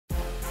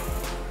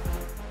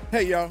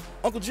Hey y'all,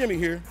 Uncle Jimmy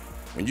here.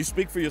 When you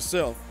speak for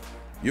yourself,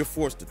 you're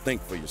forced to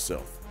think for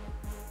yourself.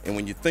 And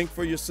when you think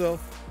for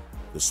yourself,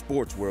 the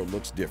sports world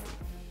looks different.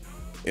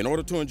 In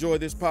order to enjoy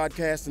this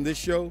podcast and this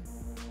show,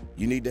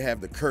 you need to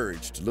have the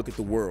courage to look at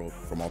the world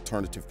from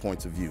alternative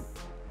points of view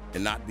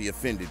and not be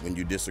offended when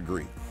you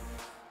disagree.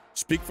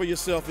 Speak for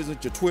yourself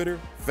isn't your Twitter,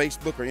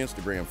 Facebook, or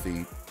Instagram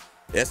feed.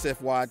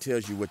 SFY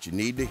tells you what you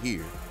need to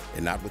hear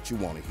and not what you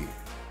want to hear.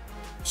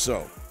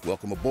 So,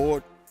 welcome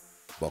aboard,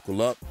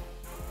 buckle up,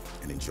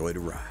 and enjoy the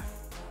ride.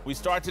 We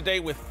start today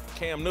with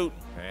Cam Newton.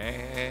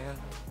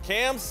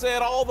 Cam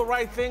said all the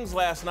right things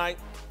last night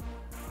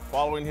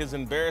following his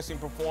embarrassing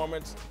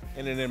performance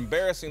in an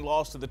embarrassing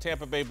loss to the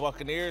Tampa Bay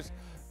Buccaneers.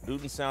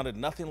 Newton sounded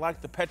nothing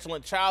like the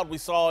petulant child we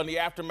saw in the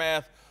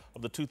aftermath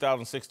of the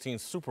 2016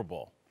 Super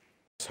Bowl.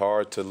 It's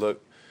hard to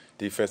look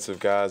defensive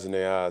guys in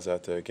their eyes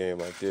after a game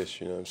like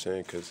this, you know what I'm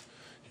saying? Because,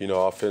 you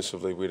know,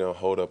 offensively, we don't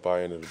hold up our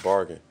end of the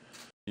bargain.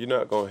 You're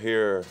not going to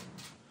hear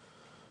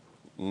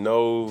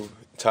no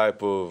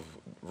type of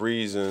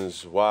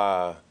reasons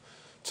why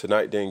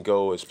tonight didn't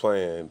go as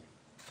planned.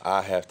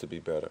 I have to be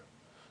better.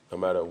 No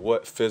matter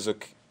what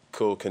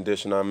physical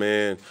condition I'm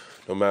in,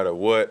 no matter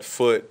what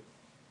foot,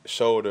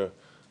 shoulder,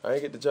 I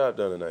ain't get the job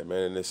done tonight,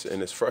 man, and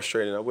it's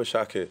frustrating. I wish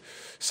I could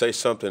say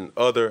something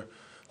other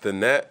than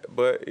that,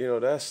 but you know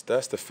that's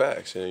the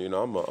facts. And you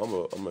know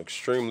I'm an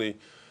extremely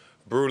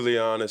brutally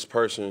honest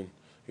person,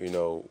 you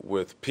know,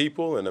 with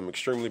people, and I'm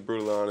extremely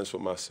brutally honest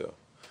with myself.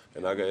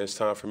 And it's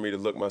time for me to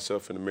look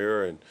myself in the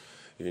mirror and,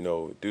 you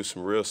know, do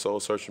some real soul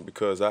searching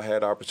because I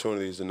had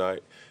opportunities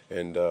tonight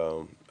and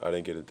I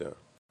didn't get it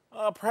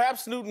done.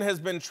 Perhaps Newton has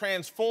been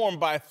transformed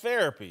by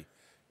therapy.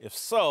 If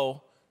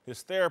so,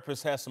 his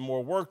therapist has some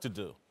more work to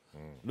do.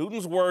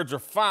 Newton's words are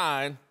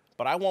fine,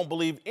 but I won't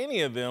believe any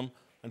of them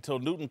until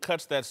Newton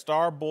cuts that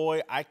star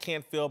boy, I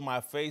can't feel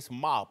my face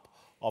mop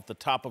off the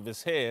top of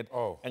his head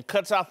and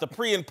cuts out the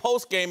pre- and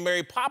post-game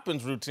Mary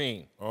Poppins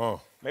routine.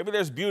 Maybe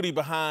there's beauty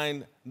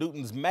behind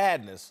Newton's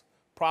madness.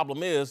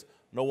 Problem is,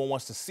 no one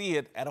wants to see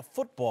it at a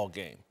football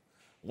game.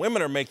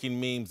 Women are making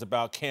memes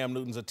about Cam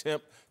Newton's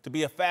attempt to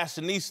be a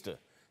fashionista.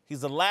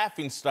 He's a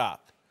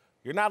laughingstock.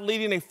 You're not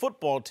leading a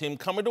football team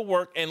coming to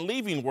work and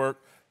leaving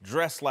work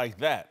dressed like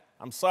that.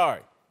 I'm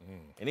sorry.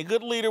 Any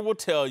good leader will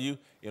tell you,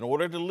 in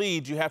order to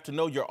lead, you have to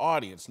know your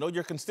audience, know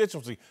your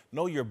constituency,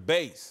 know your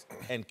base,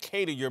 and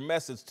cater your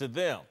message to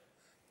them.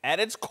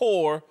 At its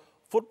core,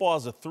 football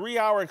is a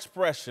 3-hour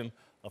expression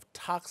of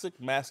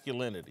toxic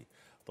masculinity.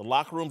 The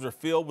locker rooms are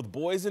filled with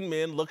boys and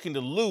men looking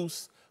to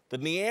loose the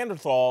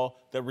Neanderthal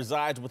that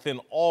resides within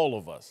all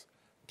of us.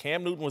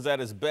 Cam Newton was at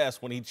his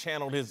best when he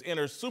channeled his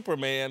inner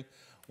Superman,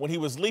 when he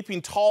was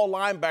leaping tall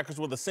linebackers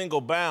with a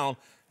single bound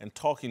and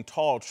talking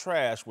tall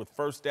trash with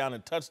first down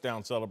and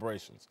touchdown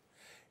celebrations.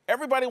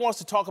 Everybody wants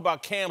to talk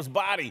about Cam's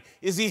body.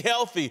 Is he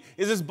healthy?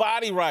 Is his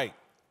body right?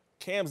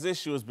 Cam's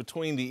issue is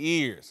between the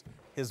ears.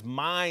 His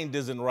mind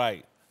isn't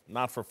right,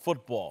 not for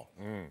football.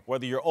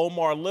 Whether you're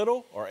Omar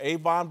Little or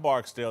Avon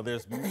Barksdale,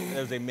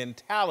 there's a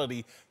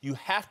mentality you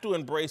have to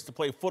embrace to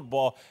play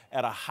football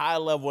at a high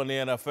level in the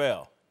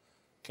NFL.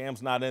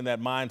 Cam's not in that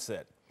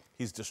mindset.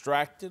 He's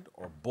distracted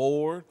or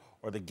bored,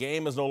 or the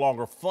game is no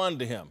longer fun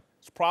to him.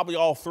 It's probably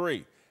all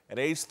three. At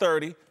age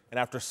 30, and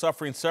after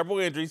suffering several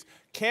injuries,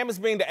 Cam is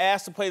being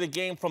asked to play the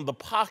game from the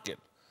pocket.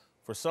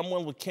 For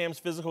someone with Cam's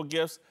physical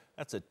gifts,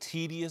 that's a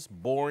tedious,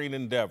 boring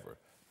endeavor.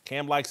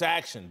 Cam likes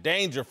action,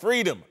 danger,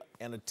 freedom,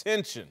 and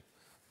attention.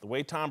 The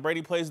way Tom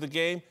Brady plays the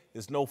game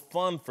is no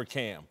fun for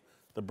Cam.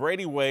 The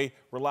Brady way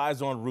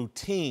relies on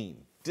routine,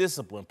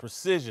 discipline,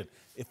 precision,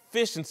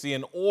 efficiency,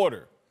 and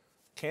order.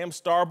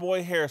 Cam's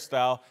Starboy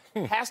hairstyle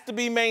has to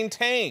be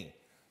maintained.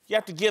 You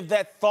have to give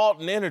that thought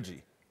and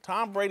energy.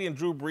 Tom Brady and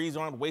Drew Brees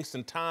aren't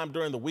wasting time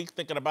during the week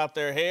thinking about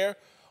their hair.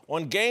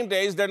 On game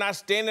days, they're not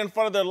standing in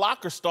front of their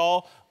locker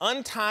stall,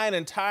 untying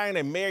and tying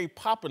a Mary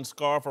Poppins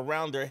scarf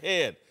around their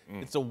head.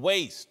 It's a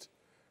waste.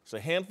 It's a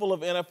handful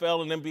of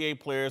NFL and NBA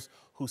players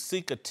who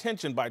seek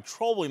attention by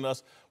trolling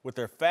us with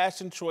their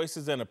fashion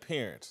choices and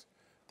appearance.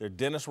 They're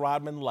Dennis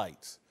Rodman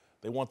lights.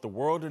 They want the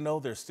world to know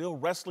they're still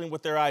wrestling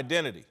with their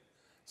identity.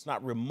 It's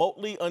not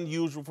remotely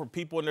unusual for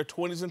people in their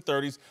 20s and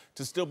 30s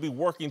to still be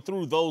working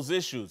through those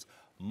issues.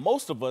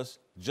 Most of us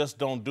just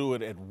don't do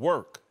it at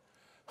work.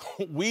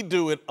 We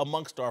do it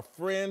amongst our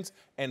friends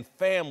and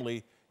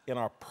family in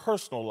our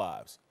personal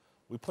lives.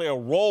 We play a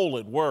role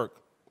at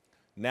work.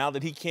 Now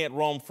that he can't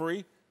roam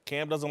free,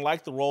 Cam doesn't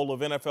like the role of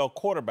NFL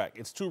quarterback.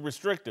 It's too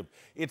restrictive.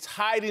 It's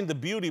hiding the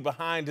beauty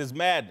behind his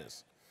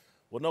madness.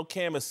 Well, no,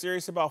 Cam is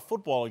serious about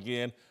football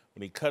again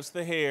when he cuts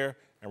the hair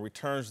and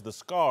returns the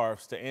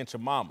scarves to Aunt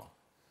your mama.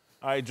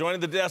 All right, joining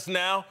the desk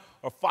now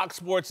are Fox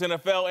Sports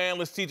NFL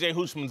analyst T.J.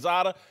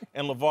 Houshmandzadeh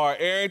and LeVar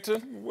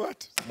Arrington.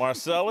 What?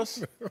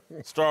 Marcellus,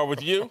 start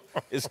with you.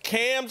 Is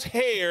Cam's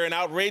hair in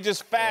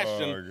outrageous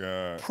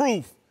fashion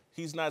proof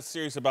he's not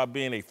serious about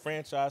being a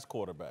franchise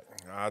quarterback?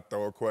 I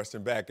throw a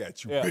question back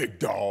at you, big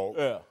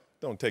dog.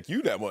 Don't take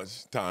you that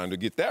much time to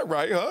get that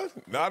right, huh?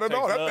 Not at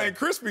all. That thing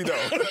crispy,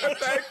 though. That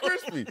thing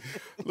crispy.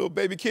 Little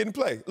baby kid in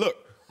play. Look,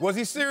 was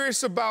he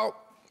serious about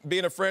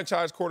being a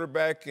franchise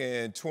quarterback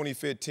in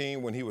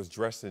 2015 when he was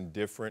dressing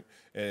different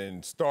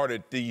and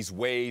started these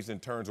waves in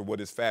terms of what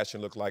his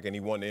fashion looked like, and he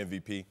won the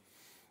MVP.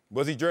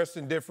 Was he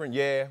dressing different?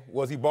 Yeah.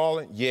 Was he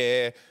balling?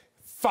 Yeah.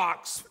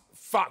 Fox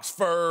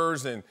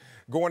furs and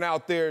going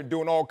out there and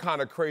doing all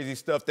kind of crazy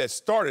stuff that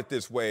started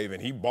this wave,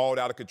 and he balled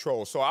out of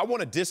control. So I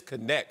want to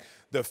disconnect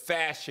the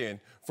fashion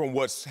from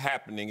what's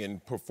happening in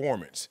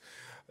performance.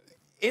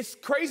 It's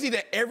crazy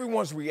that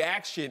everyone's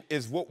reaction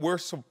is what we're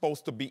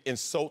supposed to be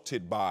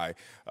insulted by.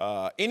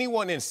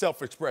 Anyone in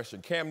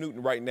self-expression, Cam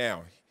Newton right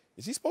now,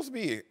 is he supposed to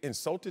be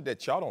insulted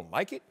that y'all don't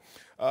like it?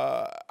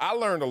 I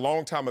learned a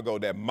long time ago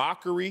that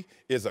mockery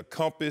is a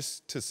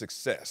compass to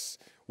success.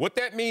 What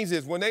that means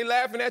is when they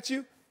laughing at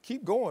you,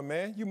 keep going,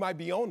 man. You might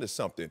be on to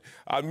something.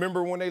 I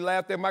remember when they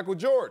laughed at Michael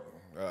Jordan.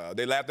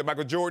 They laughed at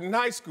Michael Jordan in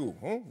high school.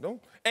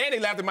 And they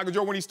laughed at Michael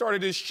Jordan when he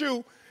started his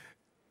shoe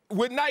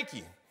with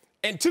Nike.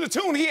 And to the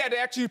tune, he had to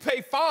actually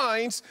pay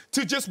fines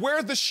to just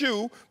wear the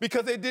shoe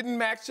because they didn't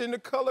match in the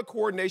color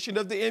coordination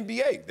of the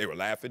NBA. They were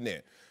laughing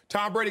then.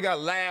 Tom Brady got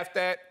laughed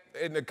at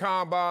in the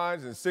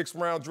combines and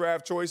 6th-round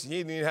draft choice. He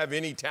didn't even have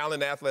any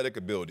talent, athletic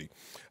ability.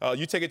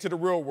 You take it to the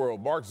real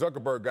world. Mark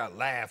Zuckerberg got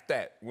laughed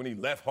at when he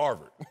left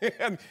Harvard.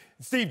 And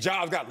Steve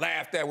Jobs got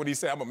laughed at when he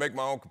said, I'm going to make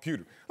my own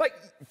computer. Like,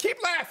 keep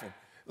laughing.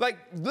 Like,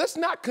 let's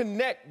not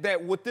connect that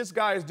what this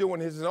guy is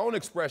doing is his own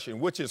expression,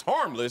 which is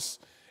harmless,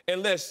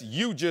 unless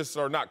you just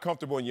are not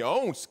comfortable in your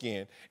own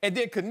skin, and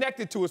then connect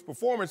it to his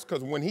performance,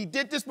 because when he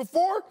did this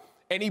before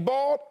and he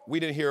balled, we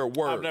didn't hear a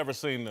word. I've never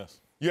seen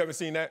this. You haven't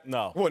seen that?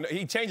 No. Well,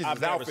 he changes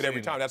his outfit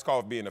every time. That. That's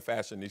called being a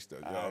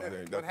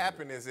fashionista. What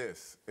happened is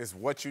this, is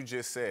what you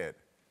just said.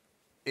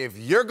 If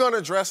you're going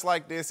to dress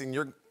like this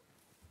and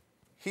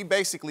he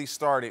basically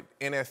started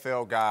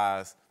NFL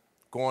guys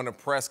going to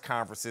press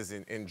conferences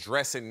and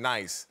dressing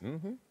nice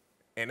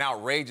and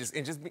outrageous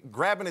and just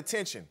grabbing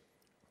attention.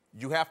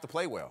 You have to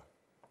play well.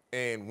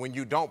 And when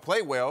you don't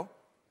play well,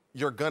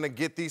 you're going to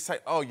get these,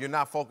 you're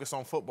not focused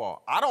on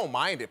football. I don't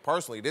mind it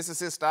personally. This is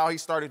his style. He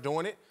started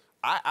doing it.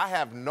 I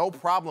have no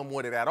problem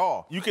with it at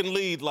all. You can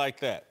lead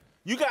like that.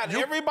 You got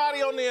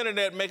everybody on the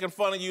internet making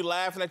fun of you,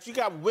 laughing at you. You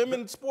got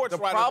women sports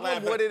writers laughing. The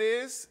problem with it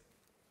is,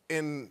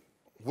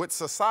 with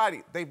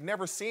society, they've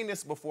never seen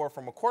this before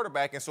from a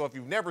quarterback. And so if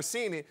you've never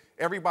seen it,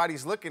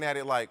 everybody's looking at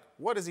it like,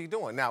 what is he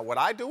doing? Now, would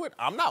I do it?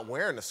 I'm not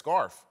wearing a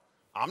scarf.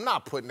 I'm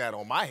not putting that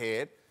on my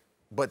head.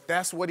 But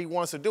that's what he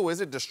wants to do.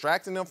 Is it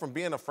distracting him from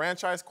being a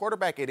franchise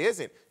quarterback? It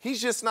isn't.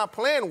 He's just not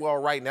playing well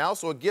right now,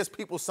 so it gives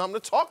people something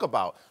to talk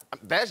about.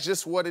 That's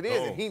just what it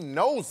is, and he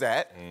knows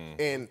that.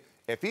 And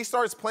if he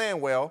starts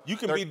playing well... You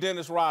can be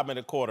Dennis Rodman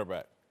at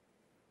quarterback.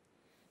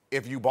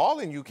 If you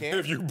balling, you can.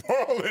 If you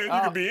balling, you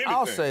can be anything.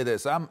 I'll say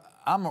this. I'm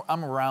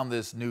around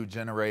this new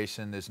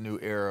generation, this new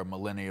era of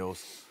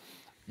millennials.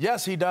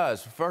 Yes, he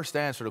does. First, to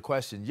answer the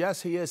question,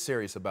 yes, he is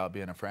serious about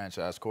being a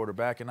franchise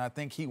quarterback, and I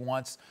think he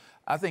wants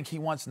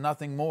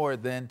nothing more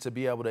than to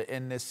be able to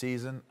end this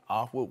season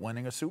off with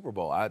winning a Super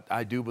Bowl.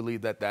 I do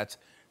believe that that's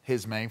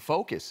his main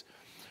focus.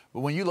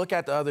 But when you look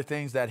at the other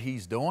things that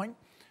he's doing,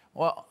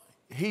 well,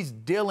 he's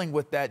dealing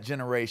with that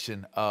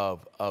generation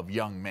of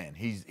young men.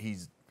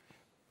 He's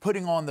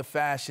putting on the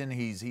fashion.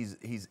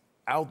 He's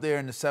out there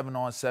in the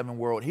 7-on-7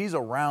 world. He's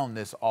around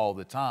this all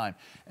the time.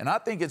 And I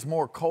think it's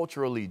more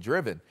culturally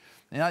driven.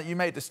 You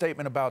made the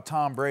statement about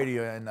Tom Brady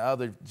and the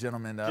other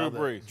gentleman,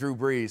 Drew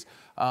Brees.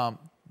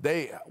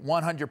 They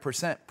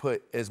 100%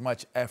 put as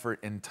much effort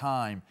and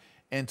time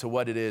into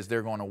what it is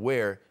they're going to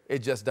wear. It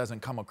just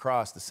doesn't come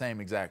across the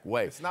same exact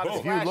way. It's not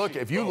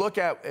if you look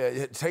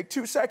at, take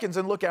 2 seconds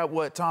and look at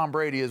what Tom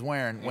Brady is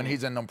wearing when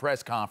he's in them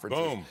press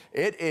conferences.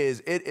 It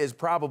is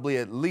probably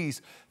at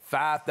least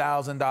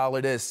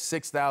 $5,000 this,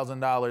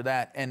 $6,000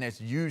 that, and it's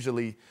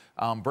usually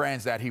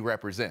brands that he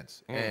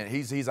represents. And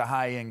he's a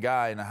high-end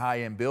guy and a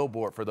high-end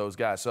billboard for those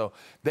guys. So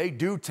they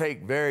do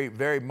take very,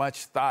 very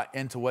much thought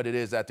into what it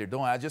is that they're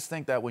doing. I just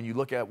think that when you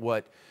look at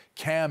what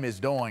Cam is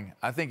doing,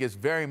 I think it's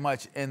very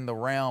much in the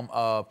realm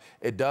of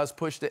it does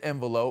push the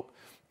envelope.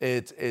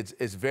 It's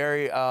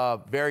very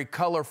very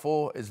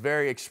colorful. It's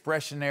very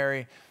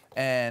expressionary,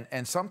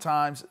 and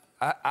sometimes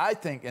I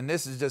think, and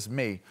this is just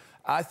me,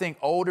 I think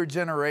older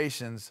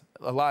generations,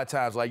 a lot of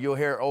times, like you'll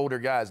hear older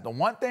guys, the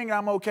one thing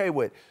I'm okay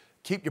with,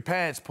 keep your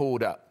pants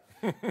pulled up.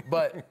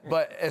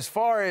 but as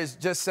far as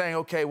just saying,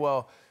 okay,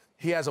 well,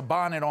 he has a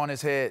bonnet on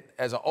his head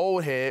as an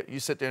old head, you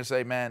sit there and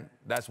say, man,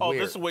 that's weird. Oh,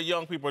 this is what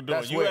young people are doing.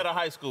 That's you weird. at a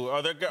high school.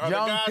 Are there guys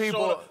showing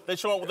up,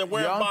 they're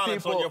wearing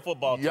bonnets on your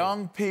football team?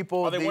 Young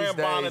people Are they these wearing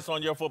days, bonnets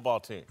on your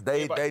football team?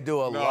 They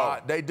do a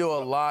lot. They do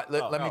a lot.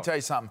 Let me tell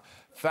you something.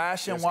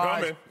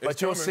 Fashion-wise,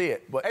 but you'll see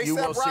it. But you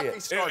will see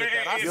it. Started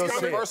that. I saw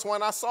the first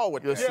one I saw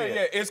with that.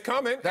 Yeah, it's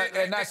coming.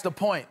 And that's the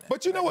point.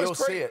 But you know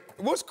what's crazy? crazy?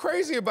 What's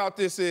crazy about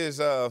this is,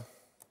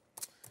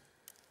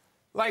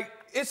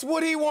 it's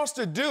what he wants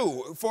to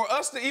do. For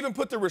us to even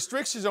put the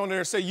restrictions on there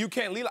and say you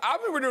can't lead. I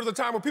remember there was a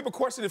time where people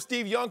questioned if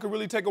Steve Young could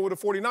really take over the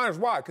 49ers.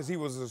 Why? Because he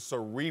was a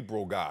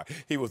cerebral guy.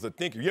 He was a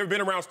thinker. You ever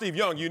been around Steve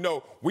Young, you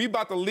know we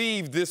about to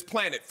leave this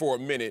planet for a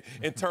minute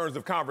in terms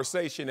of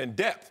conversation and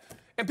depth.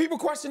 And people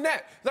question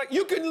that. Like,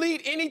 you can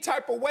lead any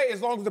type of way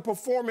as long as the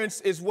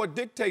performance is what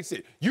dictates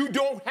it. You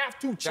don't have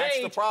to change.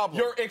 That's the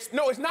problem.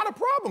 No, it's not a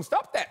problem.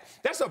 Stop that.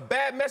 That's a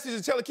bad message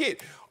to tell a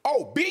kid.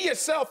 Oh, be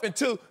yourself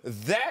until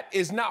that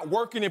is not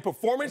working in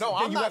performance. No, then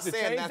I'm you not have to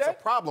saying change that's that?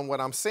 a problem.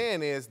 What I'm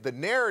saying is the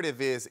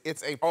narrative is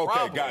it's a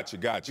problem. Okay,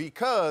 got you.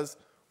 Because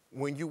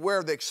when you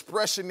wear the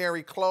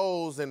expressionary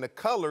clothes and the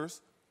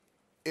colors,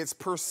 it's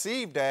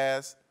perceived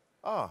as,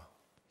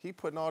 he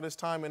putting all this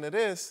time into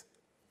this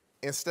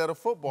instead of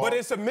football. But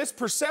it's a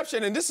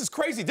misperception, and this is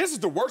crazy. This is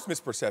the worst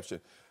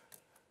misperception.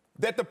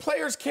 That the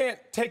players can't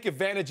take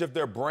advantage of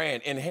their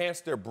brand,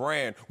 enhance their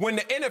brand, when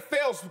the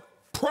NFL's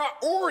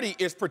priority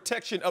is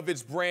protection of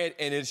its brand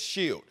and its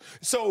shield.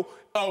 So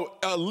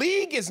a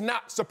league is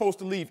not supposed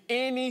to leave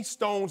any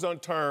stones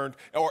unturned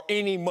or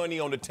any money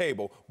on the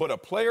table, but a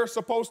player's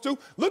supposed to.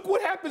 Look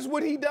what happens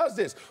when he does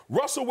this.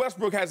 Russell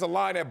Westbrook has a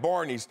line at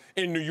Barney's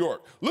in New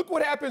York. Look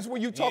what happens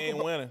when you talk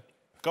about winning.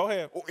 Go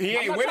ahead. He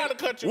ain't I'm not winning. trying to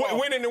cut you off.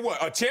 Winning in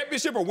what? A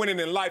championship or winning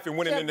in life and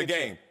winning in the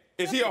game?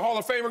 Is he a Hall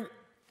of Famer?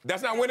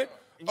 That's not winning?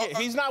 Yeah,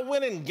 he's not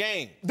winning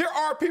games. There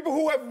are people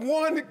who have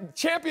won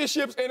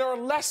championships and are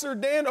lesser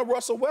than a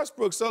Russell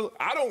Westbrook, so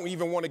I don't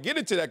even want to get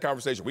into that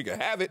conversation. We can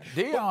have it.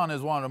 Dion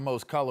is one of the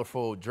most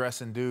colorful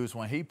dressing dudes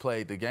when he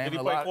played the game. Did he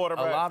play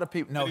quarterback? A lot of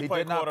people. No, Did he he play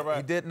did not. quarterback?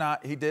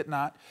 He did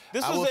not.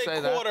 This I will is say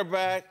a that.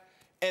 quarterback,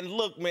 and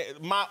look, man,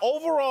 my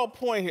overall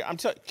point here, I'm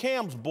telling you,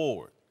 Cam's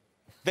bored.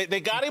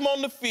 They got him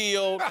on the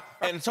field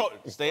and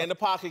stay in the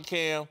pocket,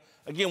 Cam.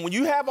 Again, when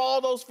you have all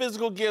those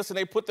physical gifts and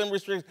they put them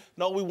restrictions,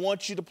 no, we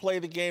want you to play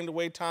the game the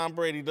way Tom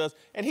Brady does.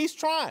 And he's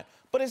trying,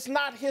 but it's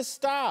not his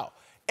style.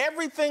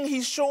 Everything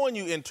he's showing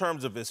you in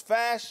terms of his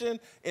fashion,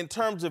 in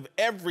terms of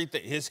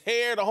everything, his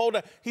hair, the whole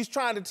thing, he's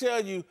trying to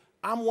tell you,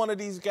 I'm one of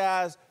these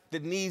guys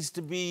that needs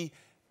to be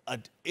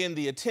in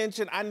the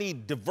attention. I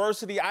need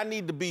diversity. I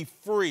need to be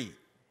free.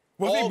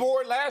 Was he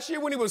bored last year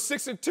when he was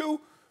 6-2?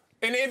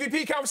 In the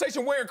MVP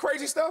conversation, wearing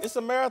crazy stuff? It's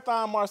a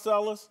marathon,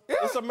 Marcellus. Yeah.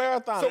 It's a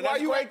marathon. So and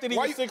that's great that he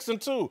was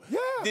 6-2. Yeah.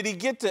 Did he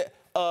get to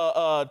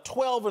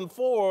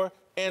 12-4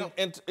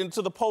 and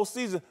into the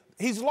postseason?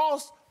 He's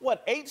lost,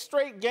 8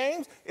 straight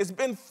games? It's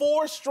been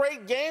 4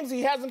 straight games.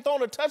 He hasn't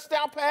thrown a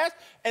touchdown pass.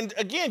 And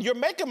again, you're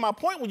making my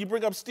point when you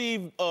bring up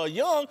Steve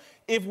Young.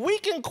 If we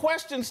can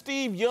question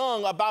Steve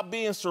Young about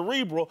being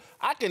cerebral,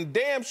 I can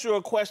damn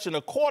sure question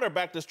a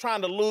quarterback that's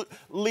trying to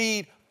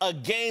lead a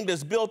game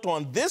that's built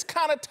on this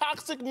kind of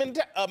toxic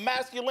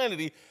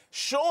masculinity,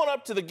 showing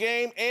up to the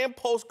game and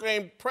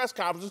post-game press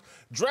conferences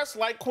dressed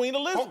like Queen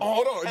Elizabeth.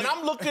 Hold on. And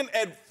I'm looking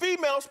at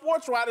female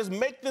sports writers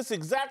make this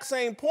exact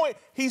same point.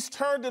 He's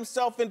turned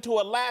himself into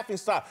a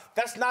laughingstock.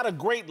 That's not a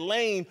great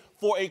lane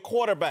for a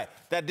quarterback.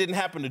 That didn't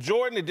happen to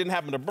Jordan. It didn't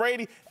happen to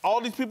Brady. All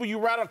these people you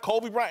write out,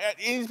 Kobe Bryant,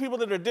 any of these people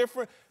that are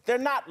different, they're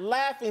not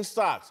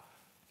laughingstocks.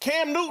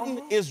 Cam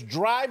Newton is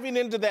driving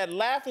into that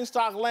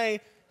laughingstock lane.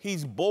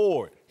 He's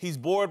bored. He's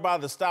bored by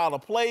the style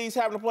of play he's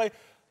having to play.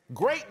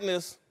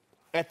 Greatness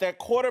at that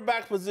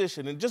quarterback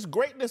position and just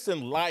greatness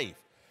in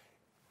life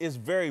is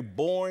very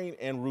boring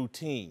and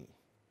routine.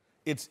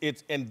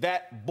 And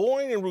that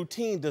boring and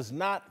routine does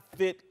not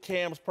fit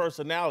Cam's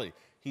personality.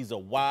 He's a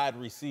wide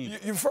receiver.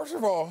 First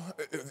of all,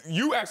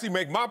 you actually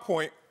make my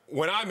point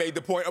when I made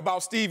the point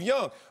about Steve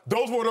Young.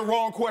 Those were the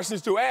wrong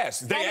questions to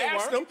ask. They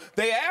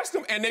asked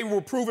them, and they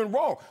were proven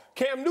wrong.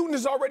 Cam Newton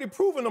has already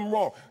proven them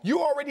wrong.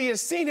 You already have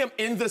seen him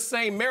in the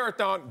same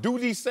marathon do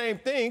these same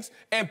things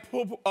and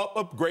pull up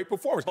a great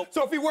performance.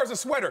 So if he wears a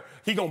sweater,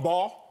 he gonna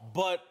ball?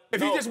 But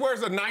if he just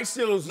wears a nice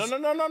little No.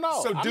 I'm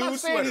not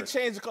saying he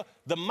changed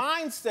the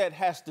mindset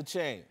has to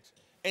change.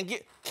 And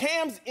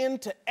Cam's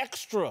into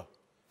extra.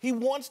 He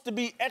wants to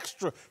be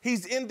extra.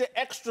 He's into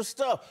extra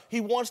stuff.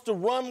 He wants to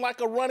run like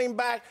a running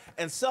back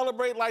and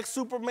celebrate like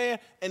Superman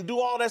and do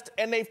all that.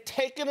 And they've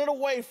taken it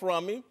away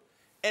from him.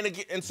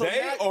 And so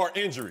or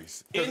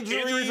injuries?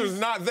 Injuries is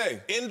not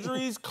they.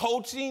 Injuries,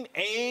 coaching,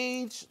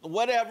 age,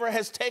 whatever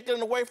has taken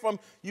it away from him.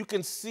 You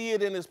can see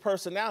it in his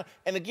personality.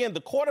 And again, the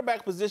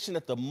quarterback position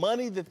at the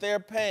money that they're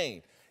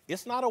paying,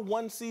 it's not a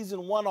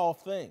one-season,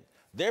 one-off thing.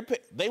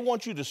 They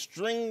want you to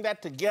string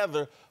that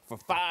together for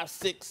 5,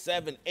 6,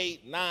 7,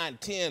 8, 9,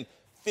 10,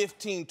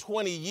 15,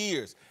 20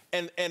 years.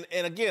 And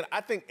again, I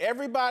think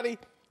everybody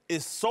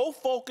is so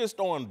focused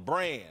on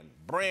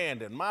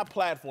brand and my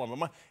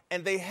platform,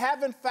 and they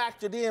haven't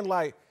factored in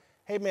like,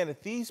 hey man,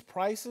 at these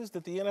prices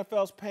that the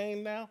NFL's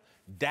paying now,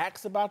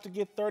 Dak's about to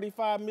get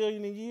 $35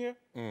 million a year.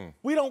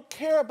 We don't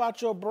care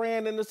about your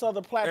brand and this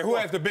other platform. And who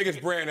has the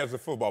biggest brand as a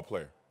football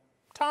player?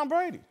 Tom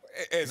Brady.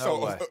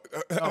 No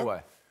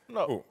way.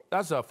 No.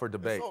 That's up for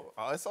debate.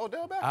 It's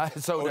Odell Beckham.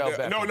 It's Odell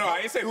Beckham. No, I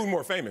ain't say who's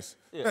more famous.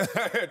 Yeah.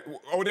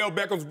 Odell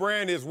Beckham's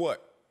brand is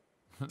what?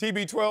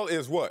 TB12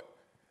 is what?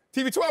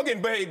 TB12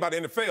 getting paid by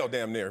the NFL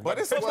damn near. But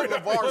it's what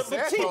LeVar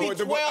said.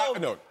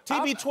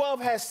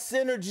 TB12 has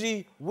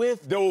synergy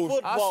with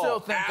football. I still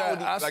think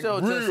that.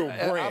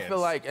 I feel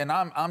like, and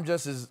I'm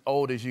just as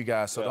old as you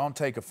guys, so don't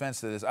take offense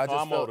to this.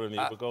 I'm older than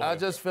you, but go ahead. I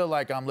just feel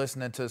like I'm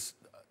listening to,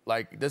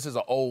 like, this is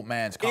an old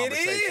man's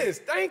conversation. It is.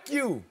 Thank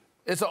you.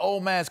 It's an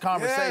old man's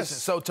conversation. Yes.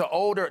 So to an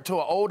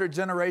older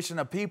generation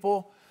of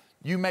people,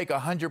 you make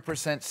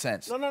 100%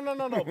 sense. No.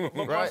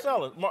 Right?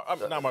 Marcellus,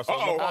 not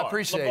Marcellus. I LeVar.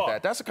 appreciate LeVar.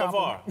 that. That's a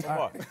compliment.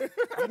 LeVar.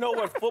 You know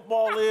what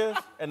football is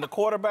and the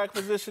quarterback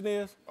position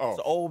is? It's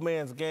an old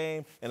man's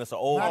game, and it's an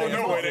old man's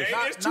no, it position.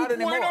 ain't. It's Not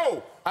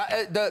anymore.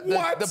 2.0.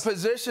 What? The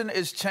position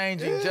is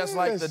changing just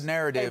like the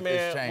narrative Hey, man,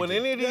 is changing. when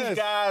any of these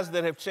guys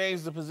that have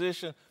changed the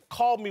position,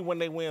 call me when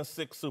they win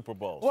 6 Super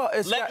Bowls. Well,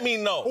 let me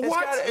know.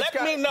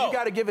 Let me know. You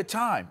got to give it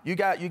time. You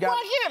got. Well,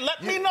 yeah,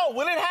 let me know.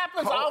 When it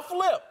happens, I'll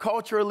flip.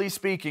 Culturally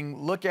speaking,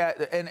 look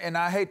at, and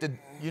I hate to,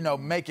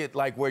 make it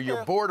like where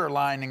you're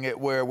borderlining it,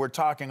 where we're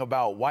talking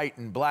about white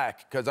and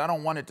black, because I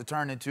don't want it to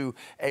turn into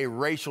a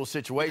racial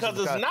situation.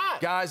 Because it's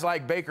not. Guys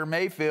like Baker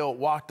Mayfield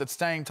walk the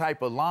same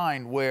type of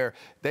line where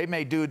they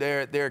may do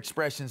their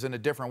expressions in a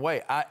different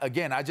way.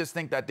 I just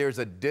think that there's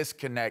a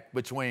disconnect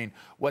between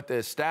what the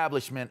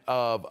establishment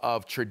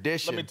of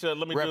tradition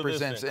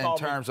represents in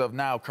terms of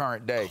now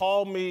current day.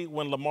 Call me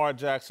when Lamar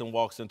Jackson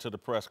walks into the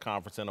press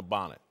conference in a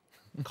bonnet.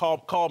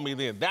 Call me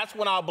then. That's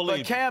when I'll believe.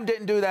 But Cam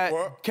didn't do that.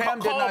 Cam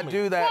did not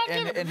do that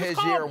in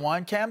his year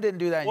one. Cam didn't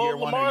do that in year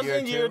one or year two.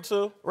 Lamar's in year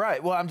 2.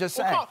 Right. Well, I'm just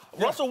saying.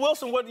 Russell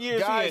Wilson, what year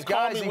is he in?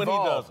 Call me when he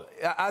does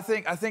it. I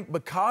think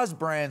because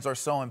brands are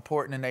so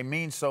important and they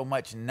mean so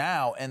much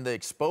now, and the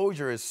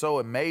exposure is so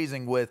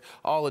amazing with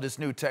all of this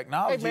new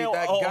technology,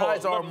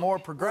 guys are more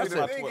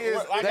progressive.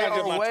 They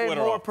are way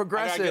more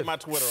progressive. I gotta get my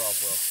Twitter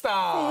off, bro.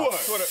 Stop.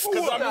 Because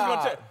I'm just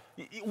gonna tell you.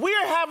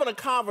 We're having a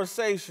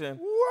conversation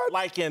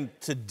like in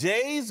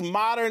today's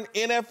modern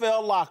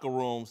NFL locker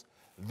rooms,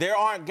 there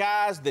aren't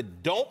guys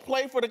that don't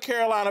play for the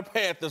Carolina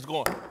Panthers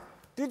going,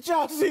 did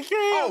y'all see Cam?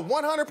 Oh,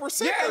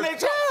 100%. Yeah, and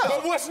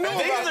but what's new about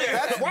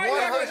that? That's Why you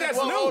act like that's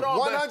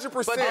new?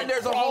 100%. But then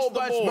there's a whole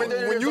bunch.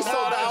 When you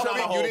saw the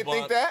outfit, you didn't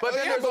think that? But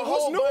then there's a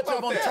whole bunch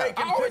of them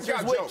taking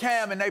pictures with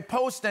Cam and they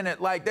posting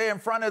it like they in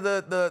front of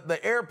the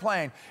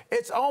airplane.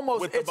 It's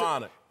almost with the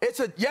bonnet. It's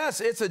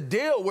a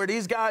deal where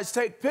these guys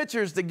take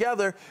pictures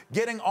together,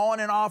 getting on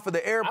and off of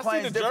the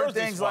airplanes, different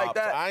things swaps. like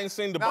that. I ain't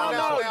seen the No, bonnet.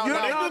 no,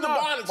 They do the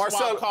bonnet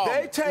Marcel, swap.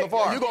 They take.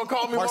 LeVar. You gonna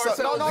call me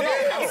Marcel? No.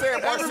 I'm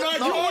saying Everybody,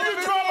 Marcel.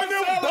 you dropping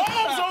them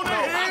bombs on their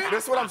head.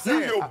 That's what I'm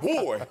saying. You your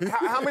boy.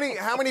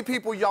 How many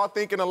people y'all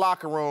think in the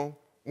locker room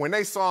when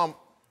they saw him?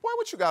 Boy,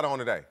 what you got on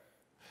today?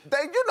 They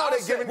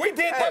giving. We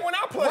did that when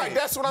I played. Right,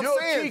 that's what I'm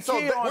saying. So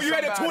when you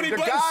had a 20 the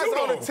button guys suit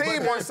on the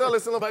team,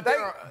 Marcellus and But they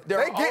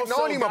they're getting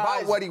also on him guys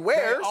about what he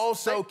wears. They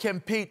also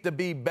compete to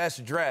be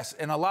best dressed,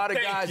 and a lot of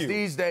guys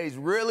these days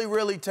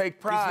really take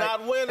pride. He's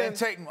not winning. And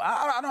take.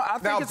 I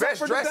think Now, it's up best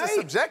for dress debate. is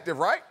subjective,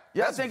 right?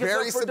 Yeah, That's I think it's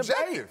very up for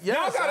subjective. debate.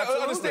 Y'all Yes, gotta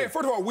absolutely. understand.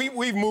 First of all,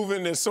 we've moved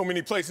in so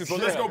many places, but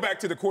let's go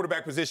back to the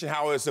quarterback position,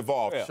 how it's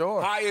evolved. Yeah.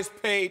 Sure. Highest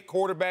paid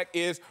quarterback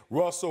is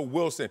Russell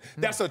Wilson.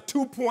 That's a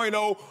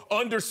 2.0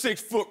 under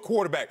 6 foot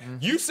quarterback.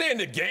 You saying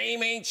the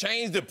game ain't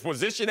changed, the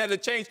position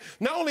hasn't changed?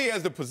 Not only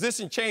has the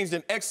position changed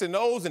in X and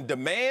O's and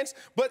demands,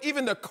 but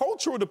even the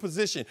culture of the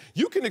position.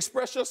 You can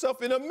express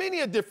yourself in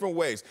many different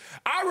ways.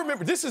 I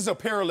remember, this is a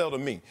parallel to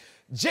me.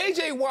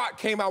 J.J. Watt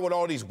came out with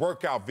all these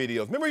workout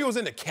videos. Remember he was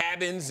in the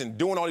cabins and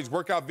doing all these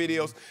workout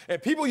videos? And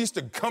people used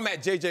to come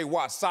at J.J.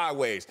 Watt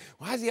sideways.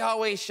 Why is he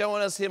always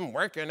showing us him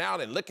working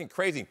out and looking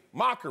crazy?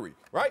 Mockery,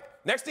 right?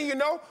 Next thing you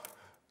know,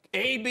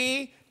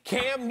 A.B.,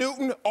 Cam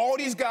Newton, all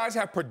these guys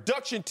have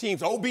production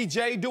teams,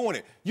 OBJ doing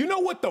it. You know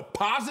what the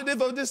positive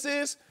of this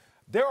is?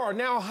 There are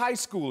now high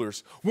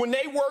schoolers. When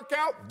they work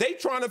out, they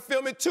trying to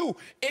film it too.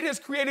 It has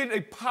created a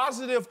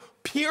positive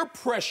peer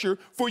pressure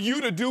for you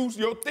to do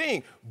your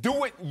thing.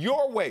 Do it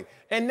your way.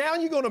 And now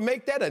you're going to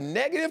make that a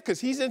negative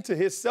because he's into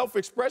his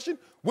self-expression,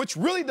 which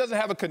really doesn't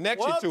have a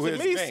connection to his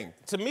thing.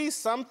 To me,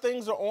 some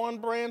things are on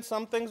brand,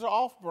 some things are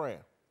off brand.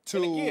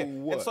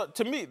 And so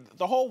to me,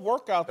 the whole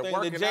workout thing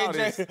that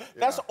JJ,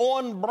 that's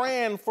on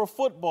brand for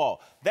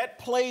football. That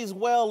plays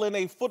well in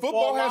a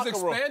football has locker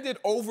room. expanded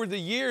over the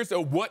years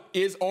of what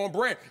is on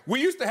brand.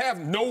 We used to have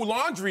no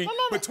laundry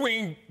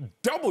between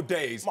double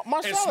days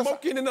and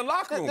smoking in the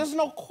locker room. There's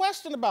no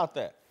question about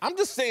that. I'm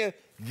just saying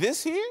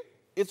this here,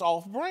 it's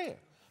off brand,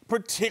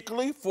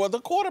 particularly for the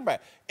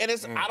quarterback. And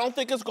it's I don't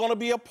think it's going to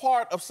be a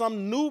part of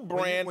some new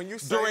brand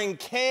during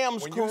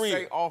Cam's career. When you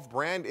say off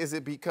brand, is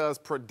it because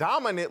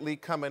predominantly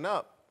coming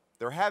up,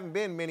 there haven't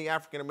been many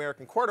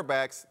African-American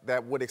quarterbacks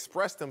that would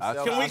express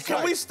themselves.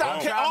 Can we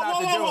stop? Try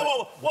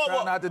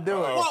not to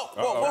do it.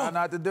 Try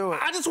not to do it.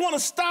 I just want to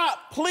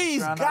stop,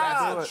 please,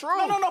 guys.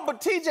 No,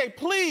 but TJ,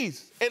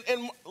 please,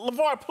 and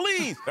LeVar,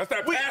 please. That's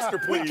that pastor,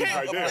 please,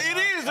 right there.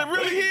 It is. It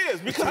really is.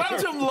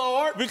 Because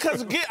Lord.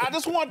 Because I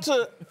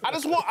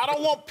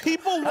don't want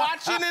people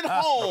watching at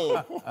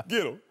home.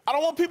 Get him. I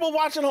don't want people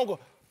watching at home go,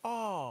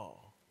 oh,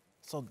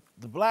 so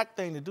the black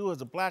thing to do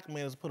as a black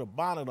man is put a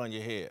bonnet on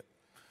your head.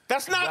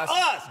 That's not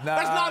us.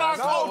 That's not our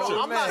culture.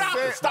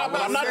 Stop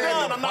it. I'm not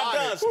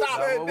done.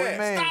 Stop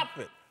it. Stop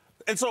it.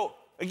 And so,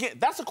 again,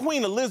 that's a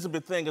Queen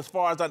Elizabeth thing as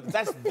far as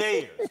that's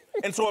theirs.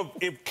 And so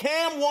if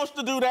Cam wants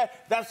to do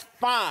that, that's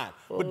fine.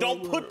 But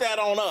don't put that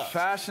on us.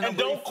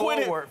 Fashionably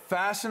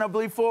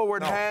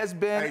forward has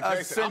been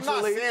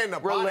essentially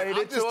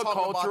related to a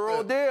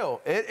cultural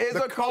deal. It is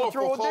a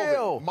cultural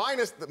deal.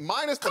 Minus the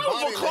bonnet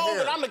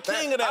clothing, I'm the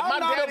king of that. My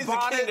daddy's the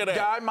king of that.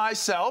 Guy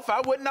myself,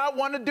 I would not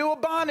want to do a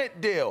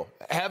bonnet deal.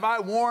 Have I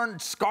worn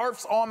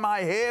scarves on my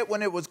head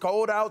when it was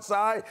cold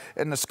outside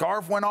and the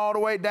scarf went all the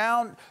way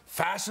down?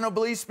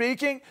 Fashionably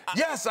speaking,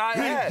 yes, I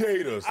have.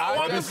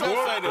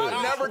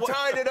 I never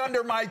tied it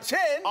under my chin.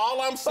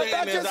 All I'm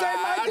saying is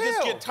I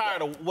just get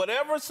tired of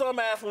whatever some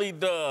athlete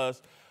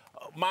does.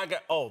 My God,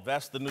 oh,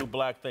 that's the new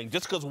black thing.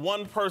 Just because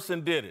one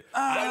person did it.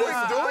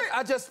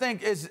 I just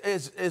think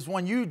is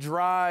when you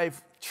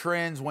drive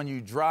trends, when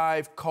you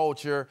drive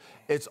culture,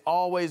 it's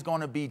always going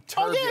to be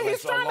turbulent along the way. Oh, yeah,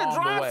 he's trying to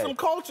drive some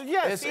culture.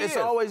 Yes, it's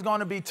always going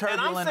to be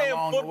turbulent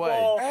along the way. And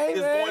I'm saying football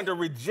is going to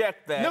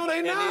reject that. No,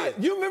 they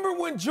not. You remember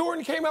when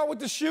Jordan came out with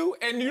the shoe,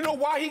 and you know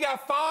why he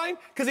got fined?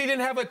 Because he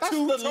didn't have a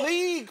two-tone. That's the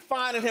league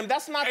fining him.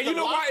 That's not the you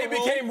know why it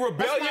became rebellion?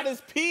 That's not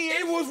his peers.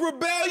 It was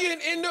rebellion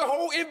in the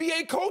whole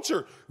NBA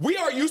culture. We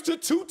are used to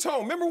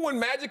two-tone. Remember when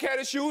Magic had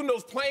a shoe and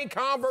those plain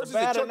Converse? It's a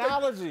bad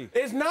analogy.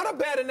 It's not a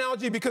bad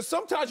analogy because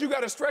sometimes you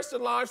got to stretch the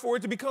lines for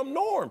it to become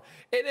norm.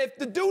 And if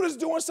the dude is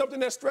doing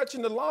something that's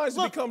stretching the lines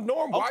to become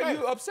norm, why are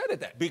you upset at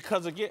that?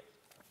 Because, again,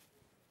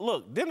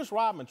 look, Dennis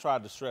Rodman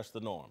tried to stretch the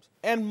norms,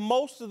 and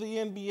most of the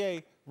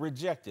NBA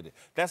rejected it.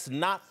 That's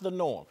not the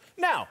norm.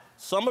 Now,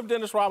 some of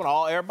Dennis Rodman,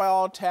 everybody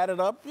all tatted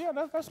up, yeah,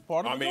 that's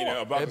part of the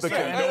norm. Don't act like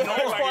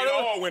it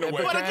all went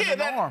away. But again,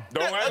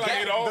 don't act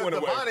like it all went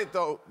away. The bonnet,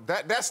 though,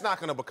 that's not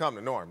going to become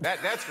the norm.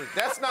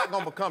 That's not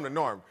going to become the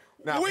norm.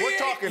 Now, we're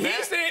talking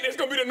He's saying it's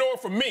going to be the norm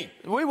for me.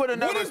 We would have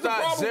never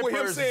thought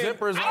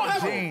zippers on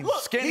jeans,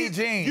 skinny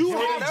jeans. You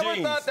would have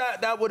never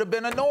thought that would have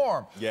been a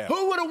norm. Yeah.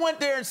 Who would have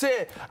went there and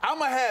said, I'm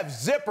going to have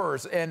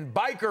zippers and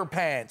biker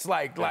pants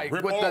like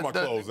rip with all my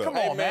clothes up. Come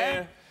on,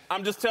 man.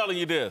 I'm just telling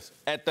you this.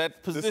 At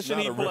that position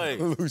he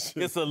plays,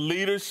 it's a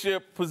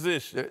leadership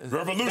position.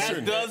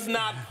 Revolution. That does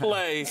not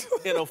play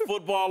in a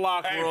football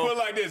locker room. Hey, put it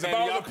like this. If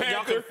I was a Panther,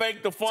 y'all can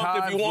fake the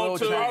funk if you want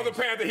to. If I was a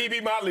Panther, he'd be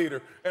my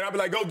leader. And I'd be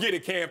like, go get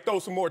it, Cam. Throw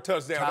some more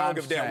touchdowns. I don't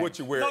give a damn what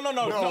you wear. No.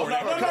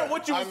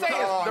 What you would say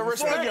is the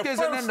respect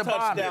isn't in the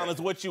touchdown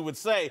is what you would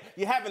say.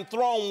 You haven't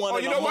thrown one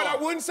in a month. You know what I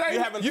wouldn't say?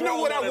 You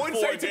know what I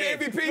wouldn't say to the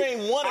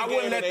MVP? I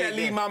wouldn't let that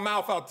leave my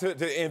mouth out to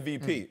the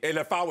MVP. And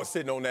if I was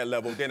sitting on that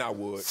level, then I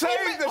would.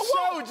 Save the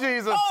show,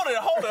 Jesus. Hold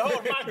it.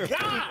 My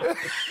God.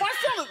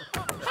 Marcellus,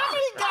 how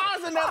many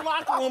guys in that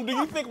locker room do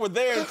you think were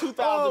there in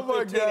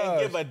 2015 and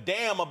give a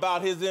damn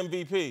about his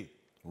MVP?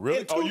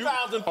 Really? In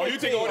 2015. You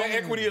think all that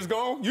equity is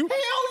gone? Hell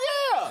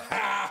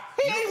yeah.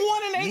 He ain't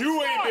won in 8 starts.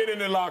 You ain't been in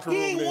the locker room.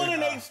 He ain't won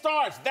in 8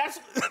 starts. That's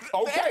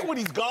the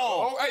equity's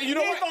gone. You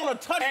know He's what? on a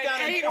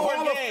touchdown in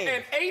 4 games.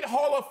 And 8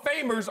 Hall of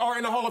Famers are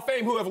in the Hall of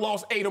Fame who have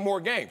lost 8 or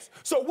more games.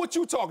 So what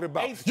you talking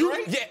about? 8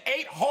 straight?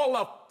 8 Hall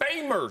of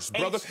Famers,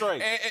 brother. 8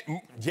 straight.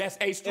 Yes,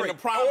 8 straight. In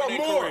the prime of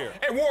their career.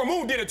 And Warren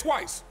Moon did it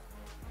twice.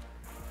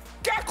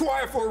 Got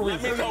quiet for a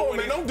reason. Come on,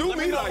 man. Don't do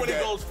me like that. When he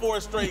goes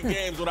 4 straight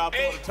games without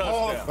throwing a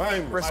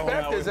touchdown.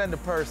 Respect is in the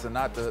person,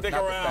 not the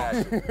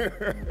fashion.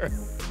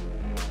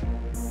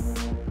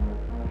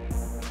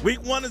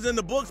 Week 1 is in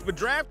the books, but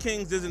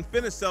DraftKings isn't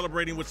finished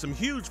celebrating with some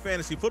huge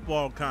fantasy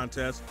football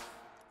contests.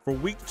 For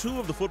Week 2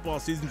 of the football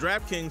season,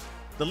 DraftKings,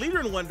 the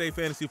leader in one-day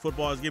fantasy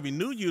football, is giving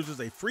new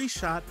users a free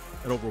shot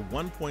at over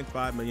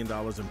 $1.5 million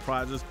in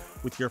prizes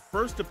with your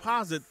first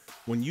deposit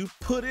when you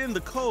put in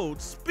the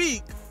code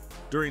SPEAK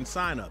during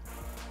sign-up.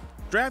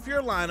 Draft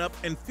your lineup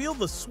and feel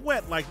the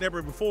sweat like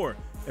never before.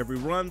 Every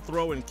run,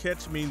 throw, and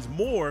catch means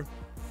more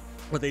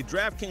with a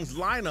DraftKings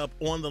lineup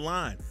on the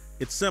line.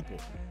 It's simple.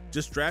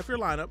 Just draft your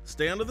lineup,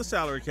 stay under the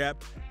salary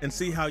cap, and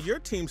see how your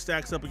team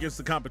stacks up against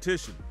the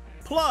competition.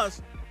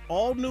 Plus,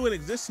 all new and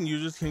existing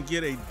users can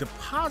get a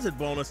deposit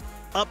bonus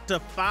up to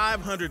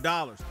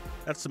 $500.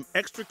 That's some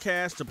extra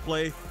cash to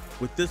play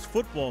with this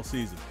football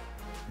season.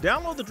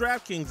 Download the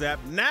DraftKings app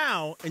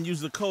now and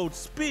use the code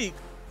SPEAK.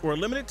 For a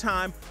limited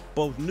time,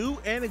 both new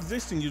and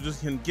existing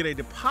users can get a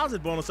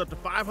deposit bonus up to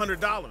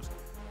 $500.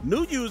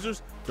 New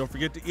users, don't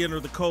forget to enter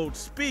the code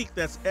SPEAK,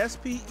 that's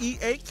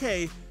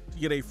S-P-E-A-K, to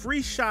get a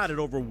free shot at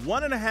over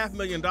 $1.5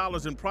 million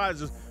in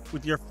prizes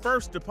with your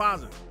first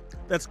deposit.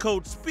 That's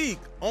code SPEAK,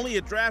 only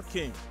at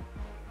DraftKings.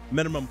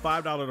 Minimum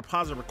 $5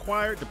 deposit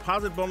required.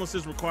 Deposit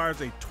bonuses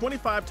requires a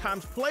 25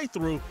 times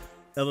playthrough.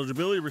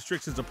 Eligibility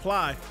restrictions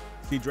apply.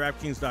 See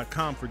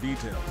DraftKings.com for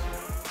details.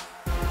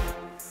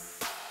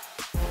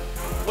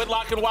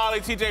 Whitlock and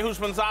Wiley, TJ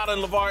Houshmandzadeh,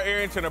 and LeVar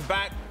Arrington are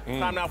back.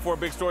 Time now for a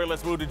big story.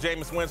 Let's move to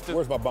Jameis Winston.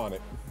 Where's my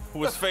bonnet? Who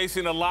was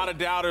facing a lot of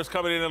doubters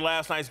coming in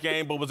last night's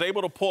game, but was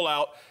able to pull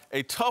out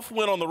a tough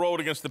win on the road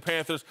against the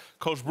Panthers.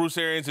 Coach Bruce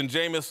Arians and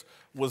Jameis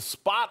was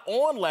spot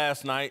on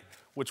last night,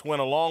 which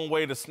went a long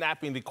way to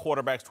snapping the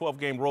quarterback's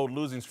 12-game road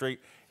losing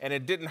streak, and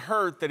it didn't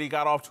hurt that he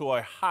got off to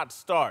a hot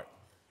start.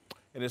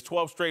 In his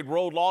 12 straight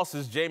road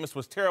losses, Jameis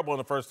was terrible in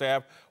the first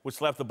half,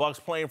 which left the Bucs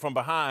playing from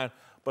behind,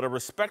 but a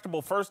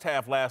respectable first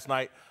half last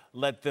night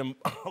let them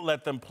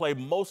play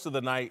most of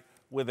the night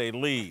with a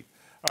lead.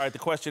 All right, the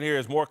question here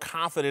is more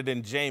confident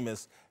in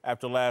Jameis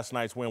after last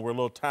night's win. We're a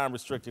little time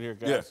restricted here,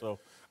 guys. Yeah. So.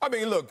 I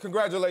mean, look,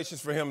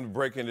 congratulations for him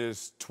breaking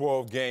his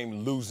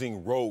 12-game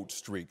losing road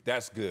streak.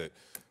 That's good.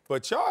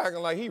 But y'all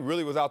acting like he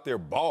really was out there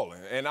balling.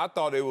 And I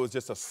thought it was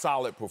just a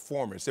solid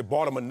performance. It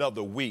bought him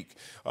another week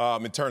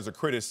in terms of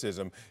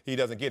criticism. He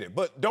doesn't get it.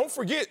 But don't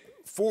forget,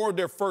 4 of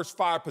their first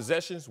 5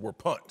 possessions were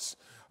punts.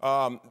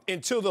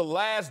 Until the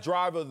last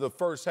drive of the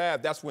first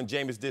half, that's when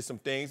Jameis did some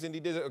things, and he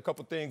did a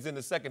couple things in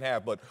the second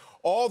half. But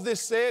all this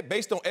said,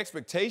 based on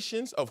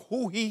expectations of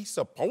who he's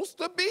supposed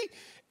to be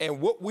and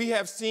what we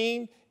have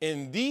seen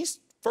in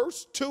these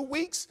first 2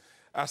 weeks,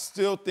 I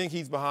still think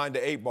he's behind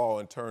the 8 ball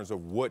in terms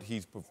of what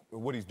he's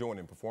doing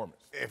in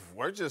performance. If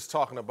we're just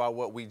talking about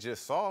what we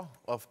just saw,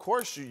 of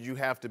course you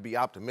have to be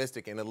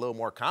optimistic and a little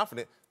more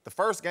confident. The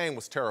first game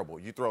was terrible.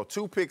 You throw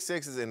 2 pick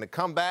sixes in the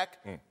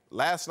comeback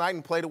last night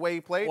and play the way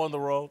he played. On the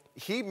road.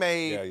 He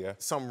made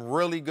some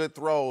really good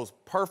throws,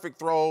 perfect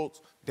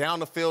throws down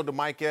the field to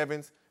Mike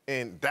Evans,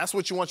 and that's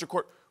what you want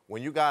your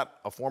when you got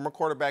a former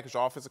quarterback as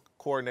your offensive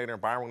coordinator,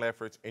 Byron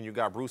Leftwich, and you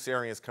got Bruce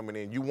Arians coming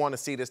in, you want to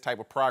see this type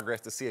of progress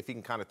to see if he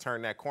can kind of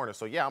turn that corner.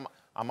 So, yeah,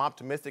 I'm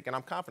optimistic and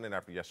I'm confident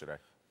after yesterday.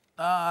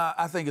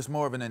 I think it's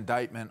more of an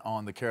indictment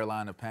on the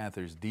Carolina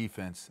Panthers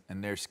defense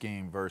and their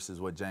scheme versus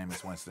what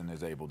Jameis Winston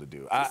is able to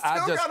do.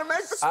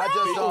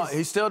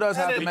 He still does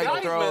have to make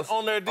the throws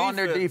on their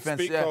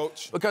defense. Yeah.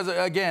 Coach. Because,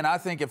 again, I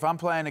think if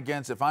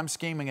I'm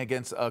scheming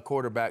against a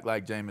quarterback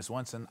like Jameis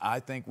Winston, I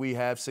think we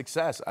have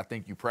success. I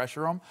think you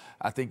pressure him.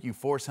 I think you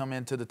force him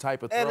into the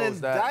type of throws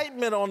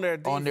indictment on their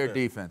defense. On their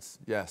defense,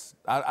 yes.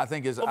 I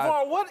think it's.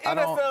 LeVar, what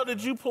NFL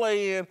did you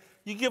play in?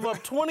 You give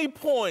up 20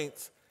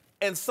 points.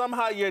 And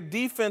somehow your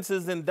defense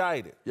is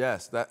indicted.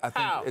 Yes, I think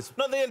How? it's.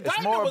 No, the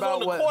indictment was on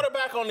the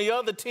quarterback on the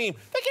other team.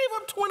 They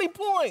gave up 20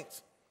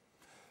 points.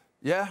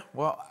 Yeah,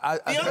 well,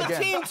 the other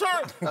team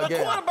turned.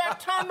 The quarterback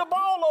turned the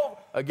ball over.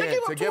 Again,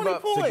 to give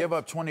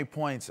up 20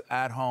 points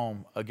at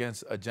home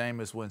against a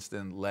Jameis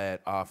Winston-led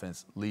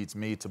offense leads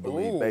me to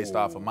believe, based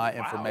off of my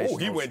information.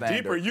 He went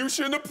deeper. You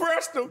shouldn't have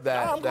pressed him.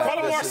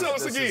 Follow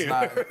Marcellus again.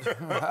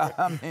 I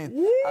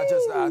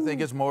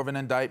think it's more of an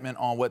indictment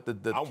on what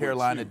the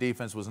Carolina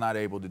defense was not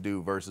able to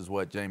do versus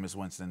what Jameis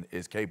Winston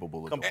is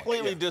capable of.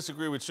 Completely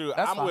disagree with you.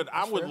 I'm with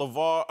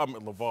LeVar.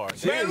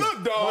 LeVar. Man,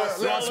 look, dog.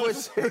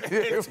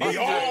 We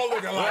all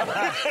looking like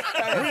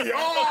we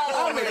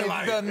all looking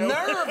like the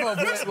nerve of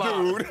this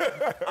dude.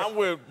 I'm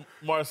with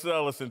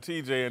Marcellus and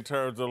TJ in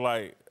terms of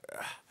like,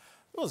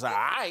 it was all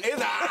right. It's all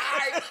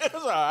right. It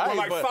was all right. Well,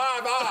 like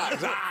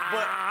 5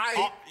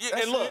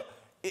 odds. And look,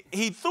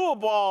 he threw a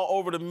ball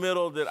over the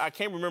middle that I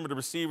can't remember the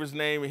receiver's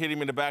name. It hit him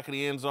in the back of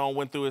the end zone,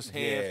 went through his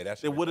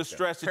hands. It would have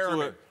stretched it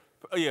to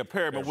a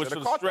Perriman, which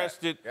would have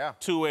stretched it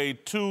to a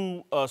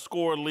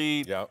 2-score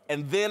lead. Yep.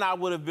 And then I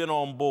would have been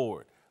on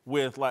board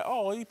with like,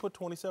 oh, he put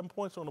 27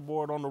 points on the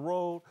board on the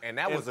road. And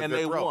that was a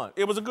good throw. throw. Won.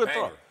 It was a good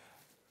throw.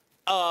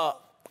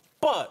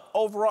 But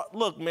overall,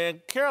 look,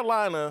 man,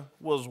 Carolina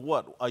was,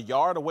 a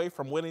yard away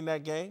from winning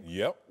that game?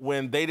 Yep.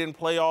 When they didn't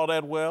play all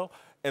that well.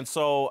 And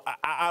so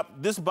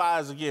this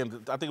buys,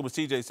 again, I think it was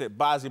TJ said,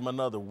 buys him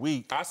another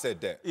week. I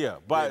said that. Yeah.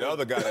 The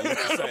other guy that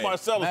looked the same.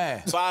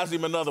 Marcellus buys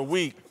him another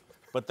week.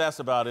 But that's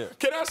about it.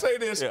 Can I say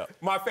this? Yeah.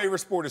 My favorite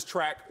sport is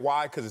track.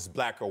 Why? Because it's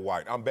black or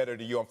white. I'm better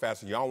than you. I'm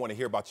faster than you. I don't want to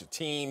hear about your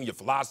team, your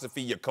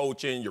philosophy, your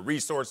coaching, your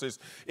resources.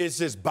 It's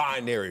just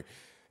binary.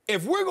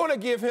 If we're going to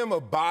give him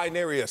a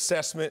binary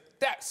assessment,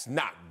 that's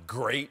not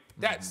great.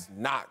 That's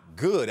not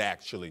good,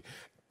 actually.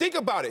 Think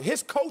about it.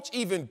 His coach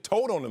even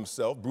told on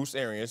himself, Bruce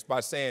Arians, by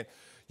saying,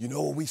 you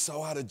know what we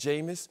saw out of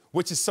Jameis?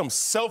 Which is some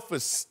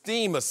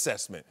self-esteem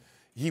assessment.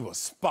 He was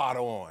spot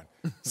on.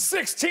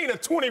 16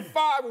 of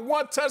 25 with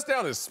 1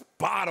 touchdown is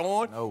spot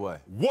on. No way.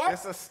 What?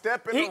 It's a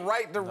step in the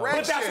right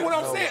direction. But that's what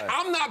I'm saying.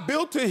 I'm not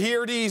built to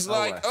hear these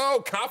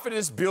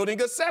confidence-building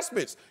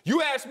assessments.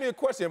 You ask me a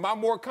question, am I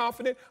more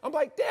confident? I'm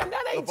like, damn,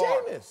 that ain't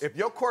Jameis. If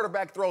your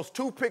quarterback throws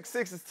 2 pick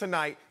sixes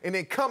tonight and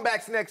then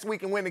comebacks next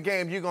week and win the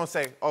game, you're going to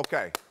say,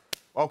 okay,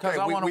 we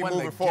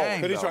moving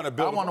forward. Game,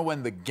 I want to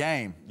win the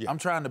game. Yeah. I'm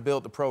trying to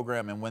build the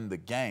program and win the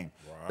game.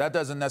 Right. That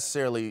doesn't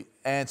necessarily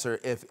answer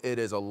if it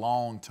is a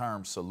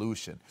long-term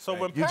solution. So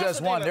when you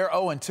just won, they're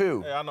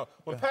 0-2. Yeah, I know.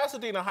 When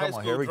Pasadena High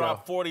School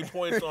dropped 40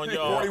 points on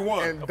y'all.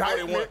 41.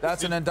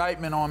 That's an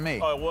indictment on me.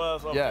 Oh, it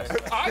was? Okay. Yes.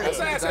 I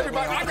just asked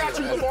everybody. I got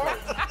you,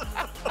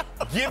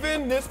 LeVar.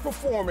 Given this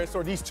performance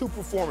or these 2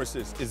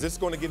 performances, is this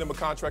going to get him a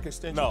contract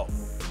extension? No.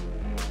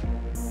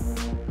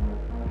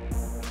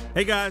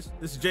 Hey guys,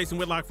 this is Jason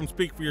Whitlock from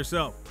Speak for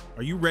Yourself.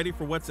 Are you ready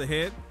for what's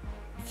ahead?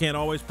 You can't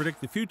always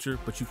predict the future,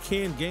 but you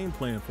can game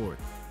plan for it.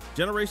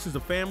 Generations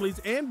of families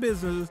and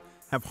businesses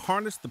have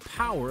harnessed the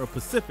power of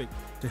Pacific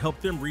to help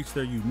them reach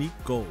their unique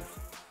goals.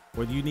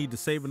 Whether you need to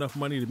save enough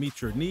money to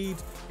meet your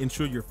needs,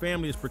 ensure your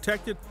family is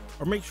protected,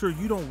 or make sure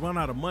you don't run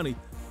out of money,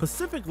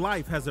 Pacific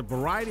Life has a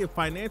variety of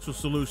financial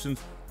solutions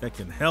that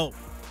can help.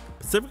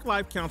 Pacific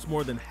Life counts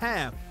more than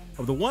half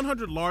of the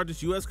 100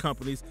 largest U.S.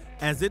 companies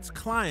as its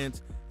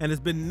clients and has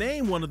been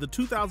named one of the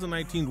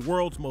 2019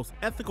 world's most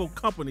ethical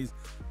companies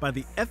by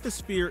the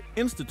Ethisphere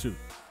Institute.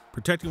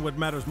 Protecting what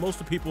matters most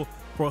to people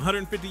for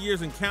 150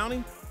 years and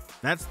counting?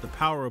 That's the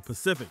power of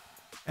Pacific.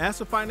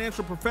 Ask a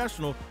financial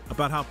professional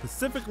about how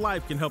Pacific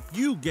Life can help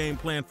you game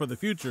plan for the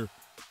future,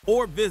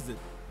 or visit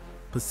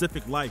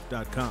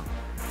pacificlife.com.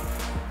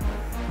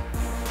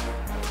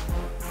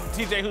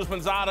 TJ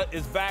Houshmandzadeh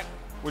is back.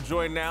 We're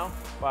joined now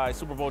by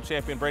Super Bowl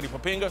champion Brady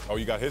Papinga. Oh,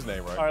 you got his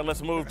name right. All right,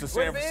 let's move to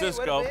San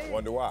Francisco,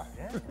 Wonder why.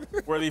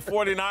 where the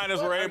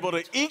 49ers were able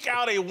to eke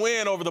out a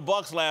win over the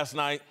Bucs last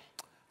night,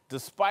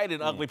 despite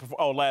an ugly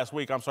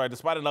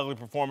despite an ugly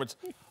performance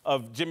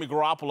of Jimmy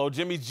Garoppolo.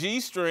 Jimmy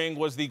G-String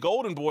was the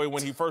golden boy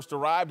when he first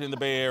arrived in the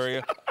Bay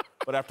Area,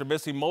 but after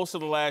missing most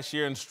of the last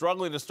year and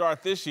struggling to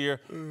start this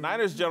year,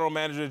 Niners general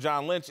manager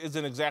John Lynch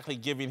isn't exactly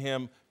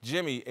giving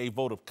Jimmy a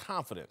vote of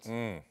confidence.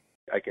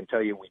 I can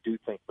tell you we do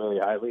think very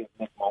highly of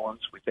Nick Mullins.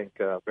 We think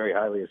very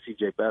highly of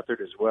C.J.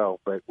 Beathard as well.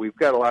 But we've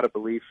got a lot of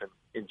belief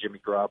in Jimmy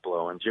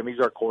Garoppolo. And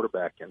Jimmy's our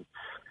quarterback. And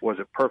was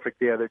it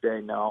perfect the other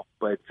day? No.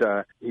 But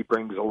he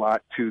brings a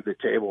lot to the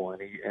table.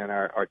 And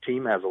our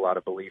team has a lot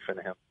of belief in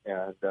him.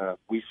 And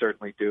we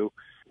certainly do.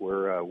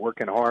 We're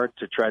working hard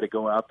to try to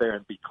go out there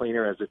and be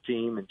cleaner as a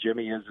team. And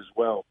Jimmy is as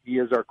well. He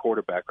is our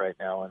quarterback right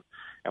now.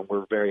 And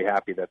we're very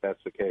happy that that's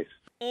the case.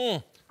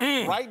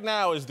 Right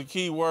now is the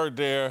key word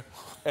there,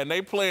 and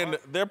they're playing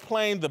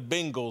the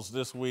Bengals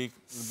this week.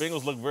 The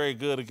Bengals look very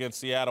good against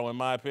Seattle, in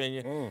my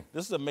opinion.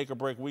 This is a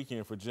make-or-break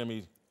weekend for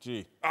Jimmy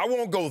G. I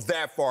won't go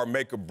that far,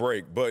 make a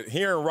break, but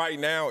hearing right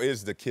now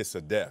is the kiss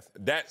of death.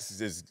 That's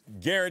as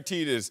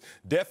guaranteed as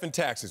death and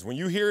taxes. When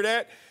you hear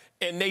that,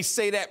 and they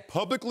say that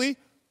publicly,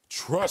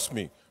 trust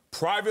me,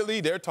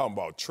 privately, they're talking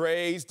about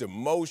trades,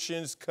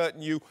 demotions,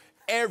 cutting you.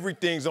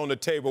 Everything's on the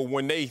table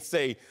when they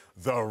say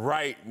the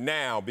right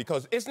now,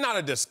 because it's not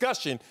a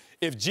discussion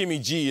if Jimmy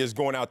G is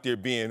going out there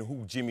being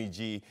who Jimmy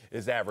G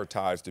is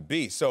advertised to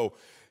be. So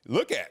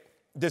look at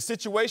the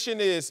situation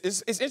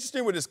it's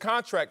interesting with his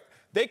contract.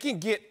 They can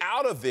get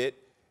out of it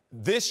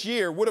this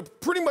year with a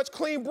pretty much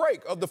clean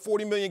break of the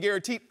 $40 million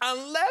guaranteed,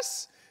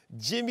 unless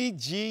Jimmy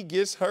G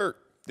gets hurt.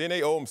 Then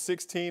they owe him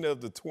 16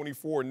 of the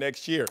 24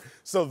 next year.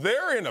 So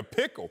they're in a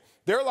pickle.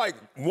 They're like,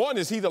 one,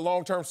 is he the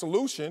long-term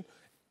solution?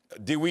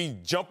 Did we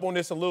jump on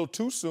this a little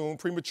too soon,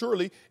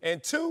 prematurely?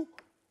 And two,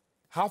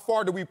 how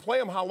far do we play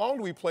him? How long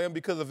do we play him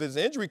because of his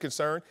injury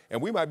concern?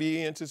 And we might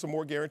be into some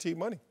more guaranteed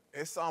money.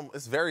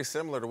 It's very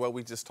similar to what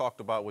we just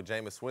talked about with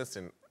Jameis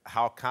Winston.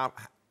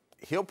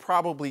 He'll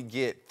probably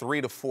get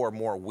 3 to 4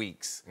 more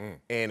weeks.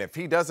 And if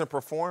he doesn't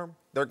perform,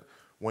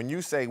 when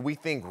you say we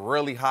think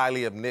really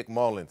highly of Nick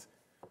Mullins,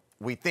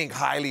 we think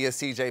highly of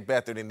C.J.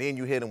 Beathard, and then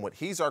you hit him with,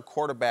 he's our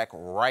quarterback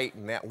right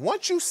now.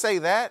 Once you say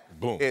that,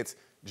 boom, it's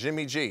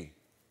Jimmy G.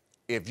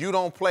 If you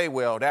don't play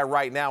well, that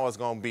right now is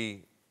going to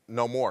be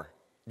no more.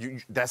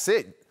 That's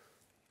it.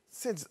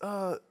 Since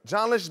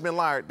John Lynch has been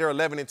hired, they're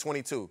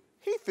 11-22.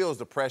 He feels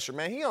the pressure,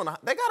 man. They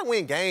got to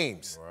win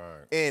games.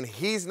 Right. And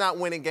he's not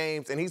winning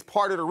games, and he's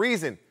part of the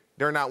reason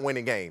they're not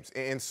winning games.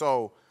 And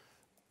so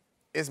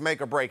it's make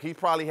or break. He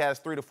probably has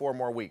 3 to 4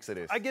 more weeks of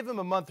this. I give him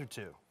a month or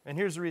two, and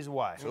here's the reason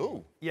why.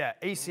 2? Yeah,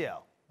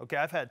 ACL. Okay,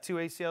 I've had 2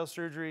 ACL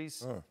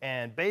surgeries,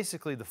 and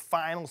basically the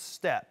final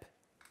step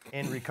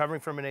in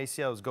recovering from an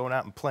ACL is going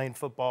out and playing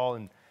football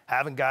and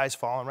having guys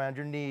falling around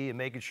your knee and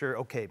making sure,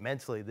 okay,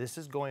 mentally, this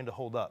is going to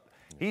hold up.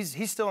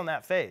 He's still in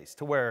that phase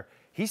to where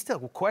he's still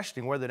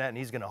questioning whether that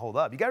knee's going to hold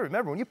up. You got to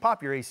remember, when you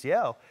pop your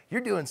ACL,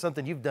 you're doing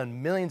something you've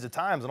done millions of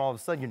times, and all of a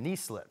sudden your knee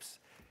slips.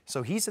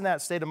 So he's in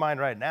that state of mind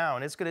right now,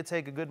 and it's going to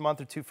take a good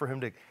month or two for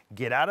him to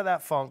get out of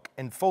that funk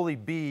and fully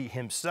be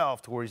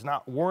himself to where he's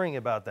not worrying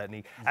about that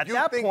knee. At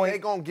that point, they're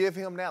going to give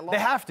him that long? They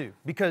have to,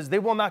 because they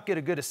will not get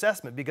a good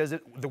assessment, because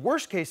the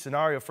worst-case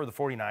scenario for the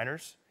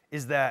 49ers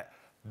is that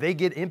they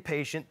get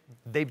impatient,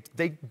 they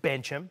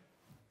bench him,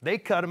 they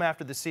cut him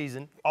after the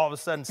season, all of a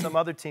sudden some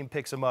other team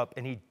picks him up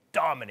and he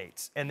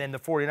dominates. And then the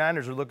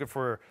 49ers are looking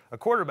for a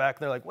quarterback,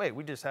 and they're like, wait,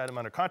 we just had him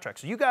under contract.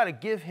 So you got to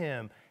give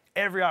him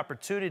every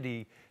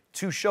opportunity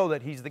to show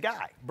that he's the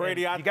guy.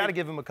 Brady, you got to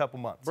give him a couple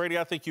months. Brady,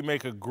 I think you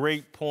make a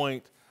great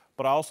point,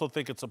 but I also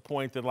think it's a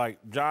point that, like,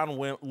 John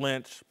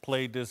Lynch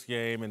played this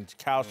game and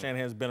Kyle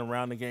Shanahan's been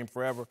around the game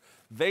forever.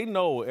 They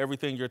know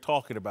everything you're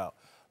talking about.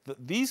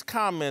 These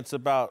comments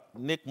about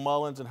Nick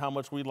Mullins and how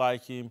much we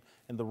like him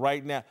and the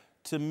right now,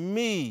 to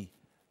me,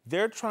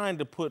 they're trying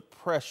to put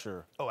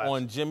pressure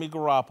on Jimmy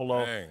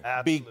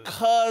Garoppolo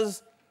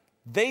because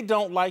they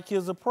don't like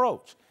his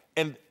approach.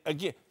 And,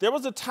 again, there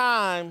was a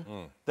time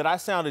that I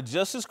sounded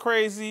just as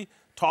crazy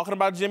talking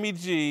about Jimmy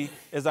G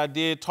as I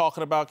did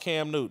talking about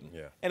Cam Newton.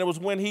 Yeah. And it was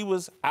when he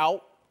was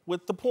out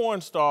with the porn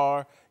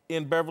star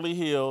in Beverly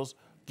Hills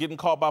getting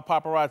caught by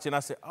paparazzi. And I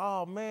said,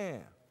 oh,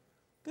 man,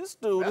 this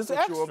dude is extra.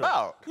 That's what you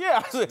about.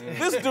 Yeah, I said,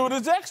 this dude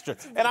is extra.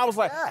 And I was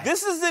like,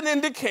 this is an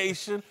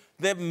indication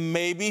that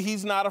maybe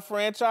he's not a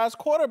franchise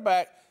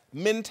quarterback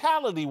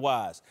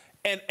mentality-wise.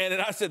 And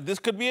I said, this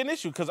could be an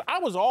issue, because I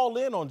was all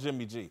in on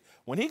Jimmy G.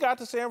 When he got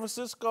to San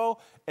Francisco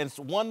and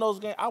won those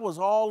games, I was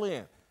all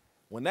in.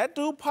 When that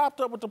dude popped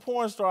up with the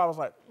porn star, I was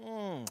like,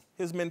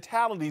 his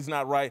mentality's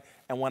not right.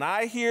 And when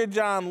I hear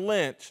John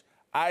Lynch,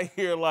 I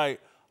hear like,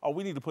 oh,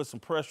 we need to put some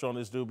pressure on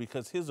this dude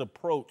because his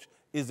approach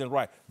isn't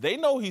right. They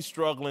know he's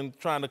struggling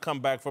trying to come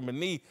back from a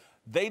knee.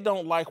 They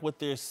don't like what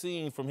they're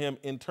seeing from him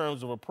in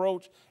terms of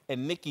approach.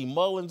 And Nicky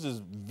Mullins is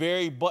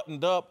very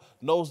buttoned up,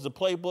 knows the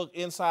playbook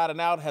inside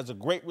and out, has a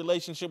great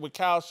relationship with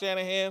Kyle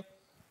Shanahan.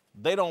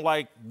 They don't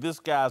like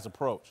this guy's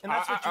approach. And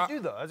that's what you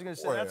do, though. I was going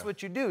to say, that's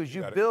what you do, is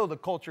you build a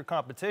culture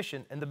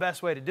competition, and the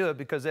best way to do it,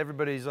 because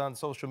everybody's on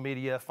social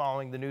media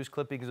following the news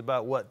clippings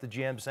about what the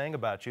GM's saying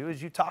about you,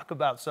 is you talk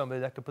about somebody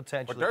that could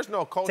potentially But there's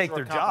no take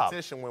their cultural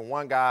competition when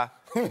one guy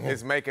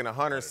is making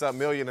 $100-something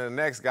million and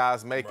the next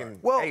guy's making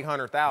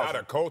 $800,000. Not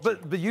a culture.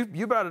 But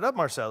you brought it up,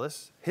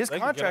 Marcellus. His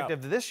contract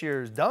after this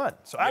year is done.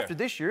 So after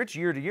this year, it's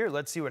year to year.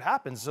 Let's see what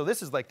happens. So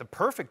this is like the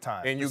perfect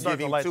time. And you give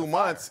him 2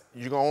 months,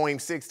 you're going to owe him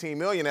 $16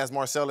 million, as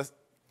Marcellus.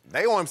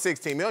 They owe him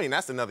 $16 million.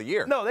 That's another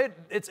year. No,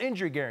 it's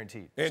injury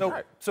guaranteed.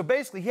 So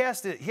basically, he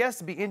has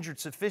to be injured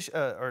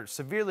or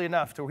severely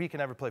enough to where he can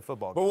ever play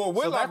football. But what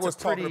Whitlock was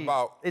talking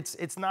about,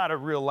 it's not a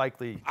real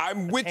likely.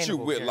 I'm with you,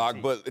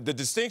 Whitlock, guarantee. but the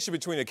distinction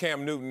between a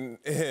Cam Newton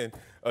and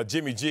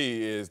Jimmy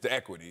G is the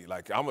equity.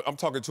 Like I'm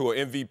talking to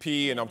an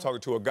MVP and I'm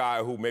talking to a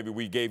guy who maybe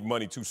we gave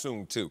money too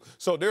soon to.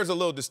 So there's a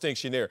little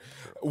distinction there.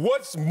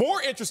 What's more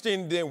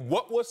interesting than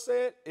what was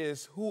said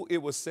is who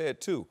it was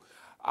said to.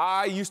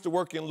 I used to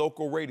work in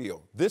local radio.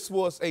 This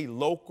was a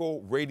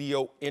local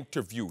radio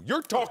interview.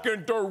 You're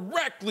talking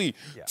directly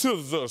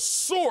to the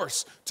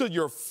source, to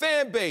your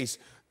fan base,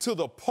 to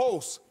the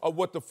pulse of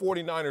what the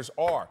 49ers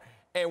are.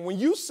 And when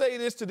you say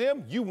this to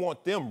them, you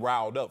want them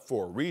riled up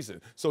for a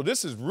reason. So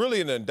this is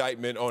really an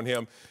indictment on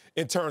him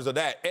in terms of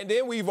that. And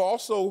then we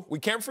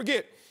can't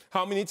forget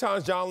how many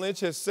times John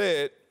Lynch has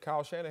said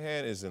Kyle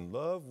Shanahan is in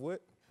love with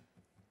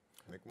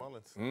Nick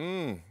Mullins.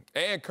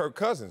 And Kirk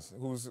Cousins,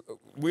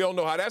 we don't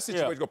know how that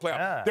situation going to play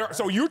out.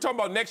 So you're talking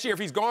about next year if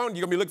he's gone,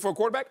 you're going to be looking for a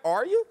quarterback?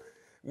 Are you?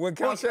 When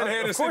Kyle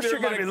Shanahan is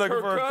sitting there like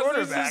Kirk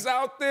Cousins is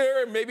out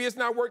there, and maybe it's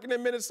not working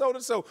in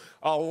Minnesota. So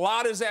a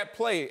lot is at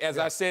play, as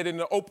I said in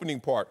the opening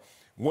part.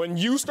 When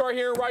you start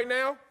hearing right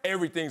now,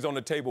 everything's on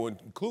the table,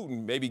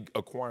 including maybe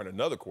acquiring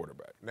another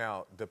quarterback.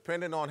 Now,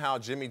 depending on how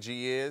Jimmy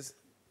G is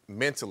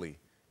mentally,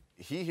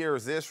 he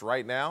hears this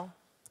right now.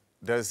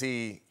 Does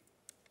he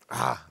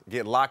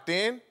get locked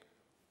in,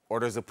 or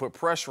does it put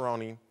pressure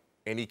on him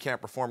and he can't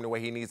perform the way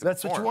he needs to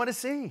That's perform? what you want to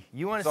see.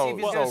 You want to see if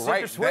he's going to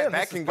sink or swim.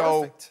 That can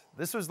go.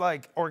 This was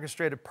like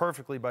orchestrated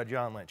perfectly by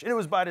John Lynch, and it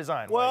was by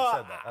design. Well, he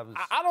said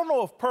that. I don't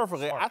know if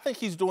perfectly. Smart. I think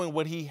he's doing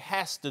what he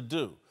has to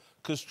do.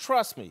 Because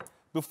trust me,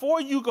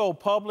 before you go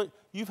public,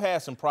 you've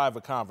had some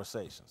private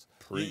conversations.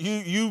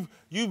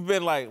 You've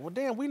been like, well,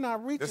 damn, we're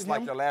not reaching him. This is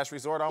like the last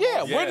resort almost?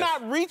 Yeah, we're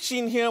not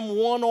reaching him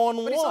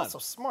one-on-one. But he's also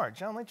smart.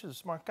 John Lynch is a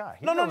smart guy.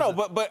 No.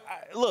 But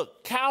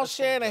look, Kyle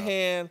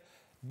Shanahan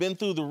been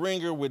through the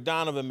ringer with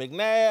Donovan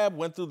McNabb,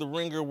 went through the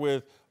ringer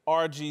with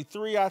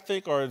RG3, I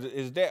think, or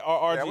is that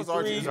RG3? Yeah, it was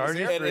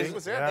RG3. He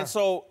was there. And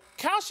so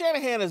Kyle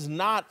Shanahan is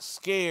not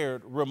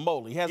scared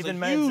remotely. He has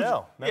Even a huge,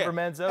 Manziel.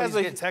 Remember Manziel? He's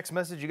getting text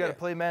message, you got to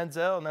play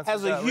Manziel, and that's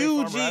has a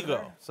huge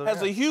ego.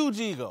 A huge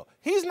ego.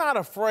 He's not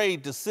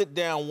afraid to sit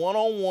down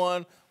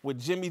one-on-one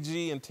with Jimmy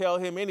G and tell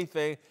him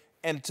anything.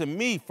 And to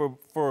me,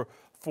 for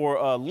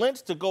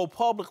Lynch to go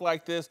public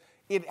like this,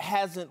 it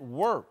hasn't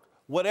worked.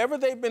 Whatever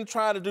they've been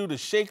trying to do to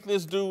shake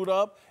this dude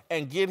up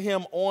and get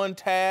him on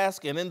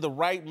task and in the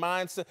right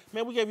mindset,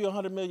 man, we gave you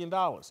 $100 million.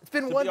 It's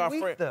been 1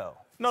 week, though.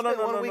 No.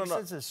 1 week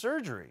since his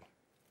surgery.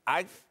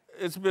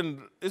 It's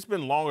been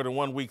longer than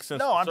 1 week since.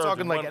 No, I'm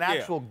talking like an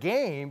actual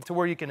game to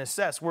where you can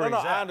assess where he's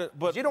at.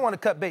 But you don't want to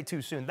cut bait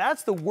too soon.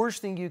 That's the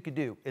worst thing you could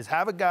do, is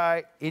have a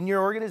guy in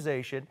your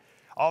organization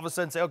all of a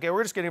sudden say, okay,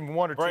 we're just getting him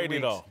 1 or 2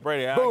 weeks.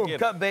 Brady, boom, I get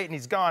cut bait and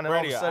he's gone, and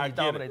Brady, all of a sudden he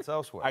dominates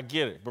elsewhere. I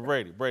get it, but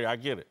Brady, I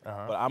get it.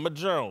 But I'm a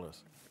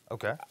journalist.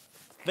 Okay.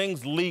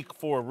 Things leak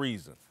for a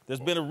reason. There's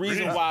been a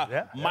reason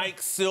why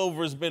Mike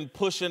Silver's been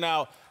pushing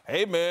out,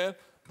 hey, man,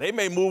 they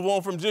may move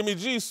on from Jimmy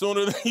G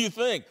sooner than you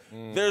think.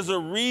 There's a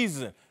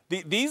reason.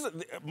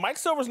 Mike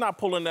Silver's not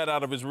pulling that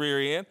out of his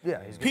rear end.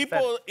 Yeah,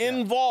 people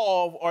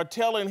involved are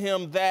telling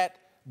him that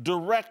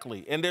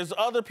directly. And there's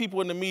other people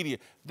in the media.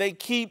 They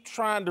keep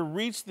trying to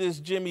reach this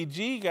Jimmy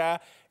G guy,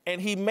 and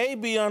he may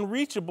be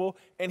unreachable,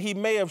 and he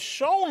may have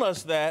shown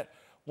us that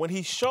when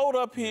he showed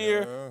up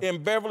here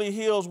in Beverly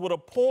Hills with a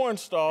porn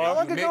star. How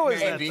long ago was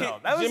that, though?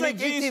 That was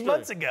like 18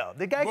 months ago.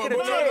 The guy could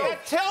have that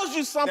tells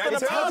you something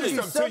about it.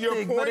 To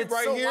your point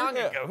right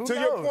here, to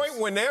your point,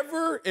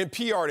 whenever, in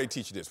PR they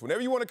teach you this,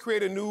 whenever you want to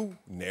create a new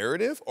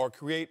narrative or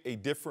create a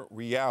different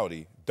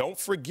reality, don't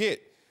forget,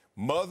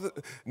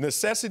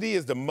 necessity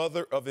is the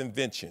mother of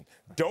invention.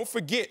 Don't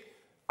forget,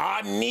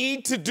 I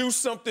need to do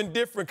something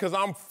different because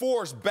I'm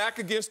forced back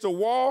against the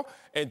wall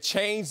and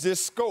change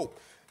this scope.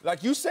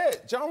 Like you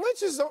said, John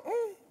Lynch is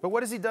But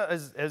what has he done?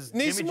 Has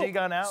Jimmy G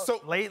gone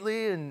out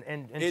lately and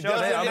it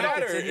doesn't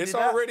matter. It's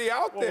already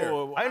out there.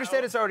 I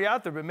understand it's already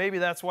out there, but maybe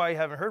that's why you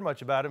haven't heard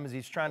much about him, is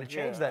he's trying to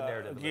change that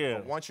narrative.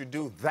 But once you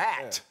do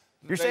that,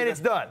 You're saying it's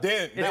done.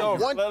 Then It's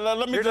over.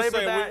 Let me You're just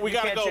labeling say, that, we you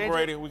got to can't go, change it?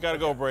 Brady. We got to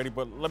go, Brady.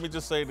 But let me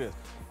just say this.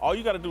 All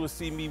you got to do is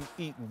see me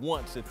eat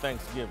once at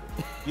Thanksgiving.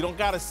 You don't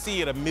got to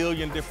see it a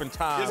million different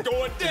times. It's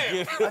going down.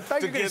 I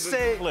thought you were going to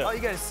say, all you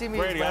got to see me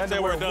Brady, is my I say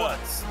we're underwear done.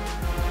 once.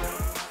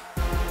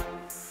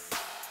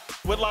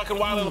 Whitlock and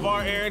Wiley,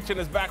 LeVar Arrington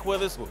is back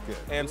with us,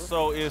 and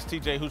so is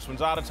TJ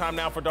Hoochman's out of time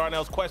now for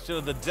Darnell's question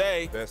of the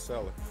day. Best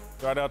seller.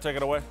 Darnell, take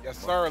it away. Yes,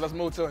 sir. Let's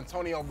move to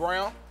Antonio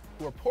Brown,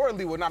 who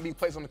reportedly will not be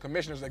placed on the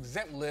commissioner's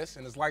exempt list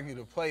and is likely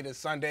to play this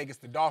Sunday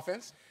against the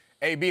Dolphins.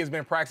 AB has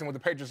been practicing with the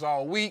Patriots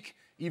all week,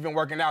 even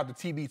working out at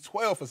the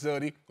TB12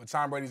 facility with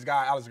Tom Brady's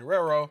guy, Alex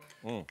Guerrero.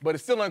 But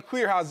it's still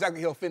unclear how exactly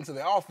he'll fit into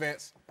the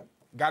offense.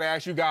 Got to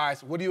ask you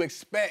guys, what do you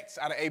expect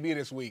out of AB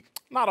this week?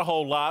 Not a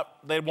whole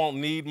lot. They won't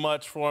need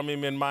much from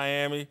him in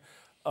Miami.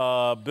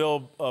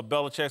 Bill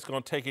Belichick's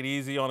going to take it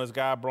easy on his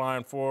guy,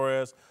 Brian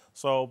Flores.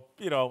 So,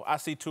 I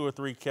see 2 or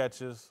 3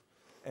 catches.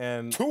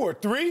 And 2 or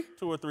 3?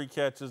 2 or 3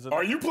 catches.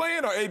 Are you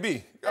playing or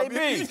AB? AB.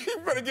 You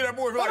better get that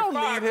boy for like don't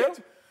 5 need him.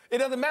 catches. It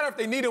doesn't matter if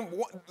they need him.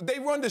 They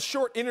run the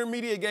short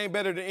intermediate game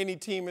better than any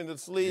team in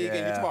this league. And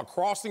you talk about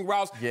crossing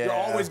routes, you're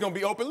always going to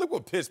be open. Look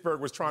what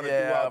Pittsburgh was trying to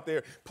do out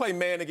there. Play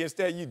man against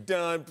that, you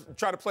done.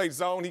 Try to play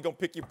zone, he's going to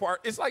pick you apart.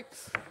 It's like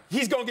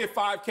he's going to get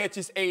 5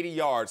 catches, 80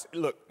 yards.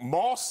 Look,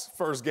 Moss,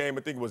 first game,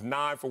 I think it was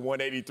 9 for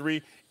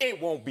 183. It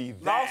won't be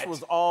that. Moss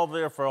was all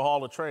there for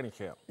all the training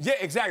camp. Yeah,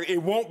 exactly.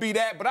 It won't be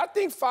that. But I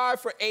think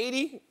 5 for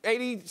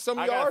 80-some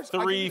yards. I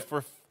got 3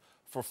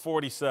 for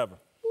 47.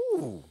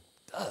 Ooh.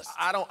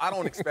 I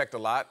don't expect a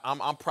lot.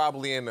 I'm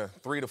probably in the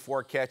 3 to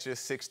 4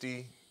 catches,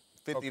 50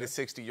 to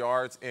 60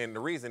 yards. And the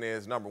reason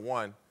is, number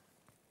one,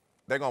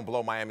 they're going to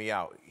blow Miami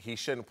out. He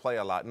shouldn't play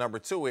a lot. Number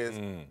two is,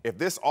 if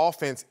this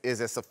offense is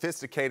as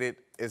sophisticated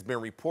as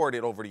been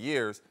reported over the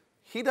years,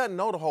 he doesn't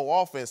know the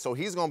whole offense, so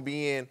he's going to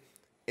be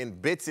in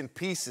bits and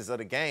pieces of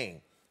the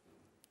game.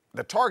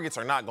 The targets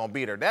are not going to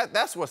be there.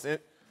 That's what's in.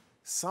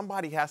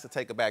 Somebody has to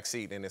take a back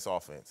seat in this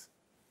offense.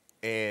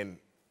 And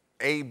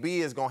AB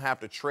is going to have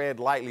to tread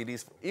lightly.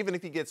 Even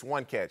if he gets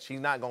 1 catch,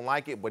 he's not going to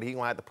like it, but he's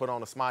going to have to put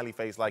on a smiley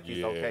face like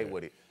he's okay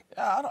with it.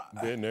 Yeah,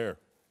 Been there.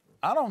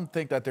 I don't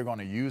think that they're going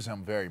to use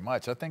him very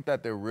much. I think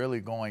that they're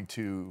really going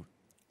to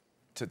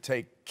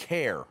take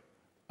care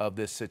of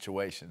this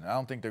situation. I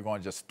don't think they're going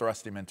to just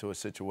thrust him into a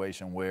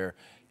situation where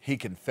he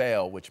can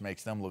fail, which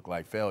makes them look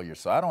like failures.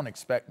 So I don't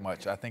expect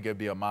much. I think it'd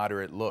be a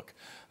moderate look.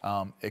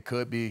 It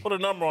could be. Put a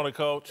number on it,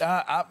 Coach.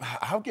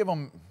 I'll give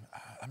him,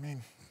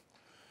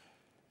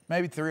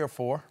 maybe 3 or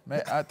 4.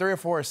 3 or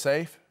 4 is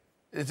safe.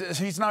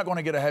 He's not going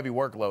to get a heavy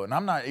workload, and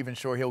I'm not even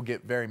sure he'll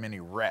get very many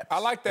reps. I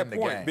like that in the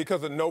point game.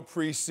 because of no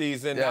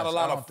preseason, Yes, not a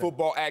lot I of don't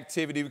football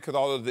activity because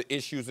all of the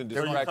issues and Are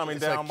distractions. you coming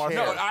down,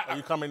 Marcel? No, Are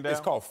you coming down? It's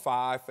called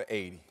 5 for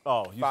 80.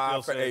 Oh, you 5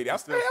 still for say- 80. you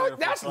still say it for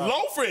That's 5.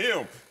 low for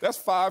him. That's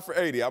 5 for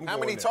 80. How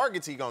many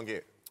targets he going to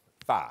get?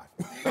 5.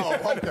 Oh,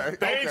 okay.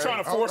 They ain't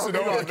trying to force it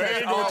on him. They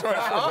ain't going to try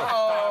to force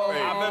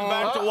it. I've been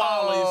back to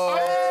Wally's.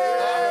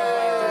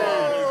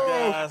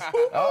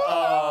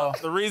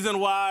 The reason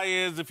why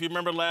is, if you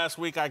remember last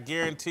week, I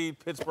guaranteed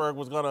Pittsburgh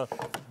was going to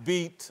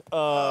beat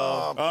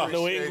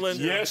New England.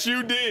 Yes,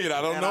 you did.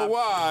 I don't know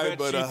why,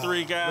 but you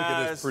 3 guys. look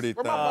at this pretty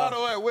Where my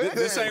bottle at? Where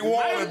This ain't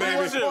water,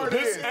 baby.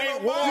 This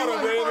ain't water,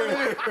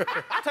 baby.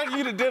 I'll take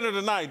you to dinner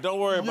tonight. Don't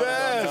worry about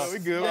Yes.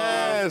 it.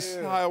 Yes.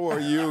 How are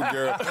you,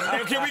 girl?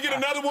 And can we get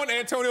another one?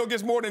 Antonio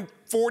gets more than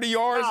 40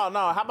 yards?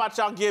 No. How about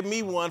y'all give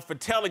me one for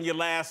telling you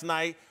last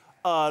night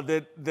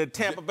that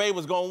Tampa Bay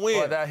was going to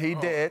win? Well, he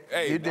did.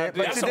 Hey, he did.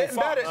 But that's you on didn't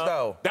bet it, Fox.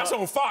 though. That's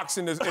on Fox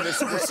in the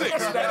Super 6.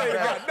 That ain't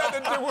got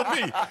nothing to do with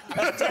me.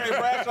 That's Terry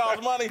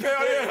Bradshaw's money.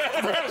 Hell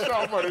yeah,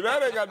 Bradshaw money.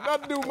 That ain't got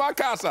nothing to do with my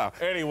casa.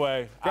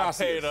 Anyway, I Gracias.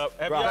 paid up.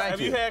 Have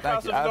Thank you had Thank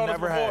Casa you. I've Donuts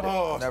never before? had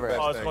it. Never had it.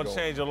 Oh, it's going to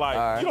change your life.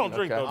 All right, You don't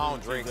drink okay. those. I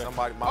don't drink.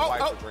 My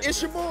wife will drink.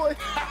 It's your boy.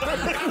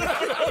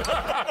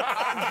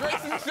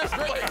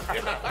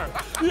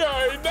 You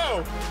already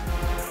know.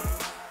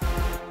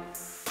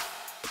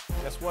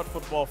 Guess what,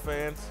 football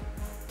fans?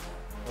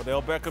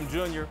 Odell Beckham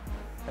Jr.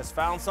 has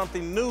found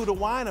something new to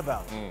whine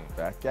about.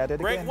 Back at it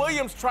Greg again.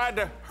 Williams tried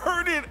to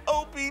hurt it,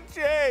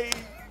 OBJ.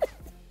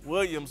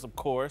 Williams, of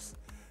course,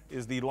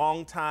 is the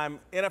longtime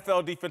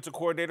NFL defensive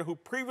coordinator who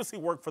previously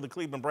worked for the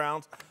Cleveland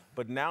Browns,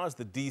 but now is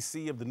the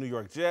DC of the New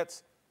York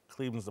Jets,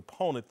 Cleveland's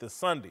opponent this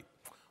Sunday.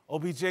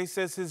 OBJ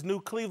says his new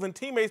Cleveland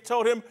teammates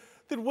told him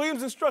that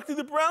Williams instructed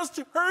the Browns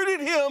to hurt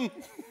at him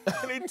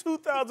in a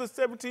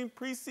 2017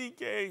 preseason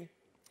game.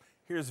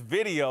 Here's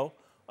video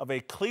of a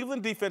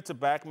Cleveland defensive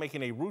back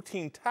making a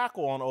routine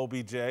tackle on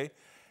OBJ.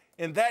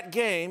 In that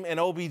game, and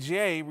OBJ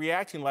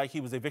reacting like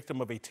he was a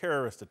victim of a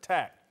terrorist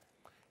attack.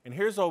 And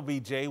here's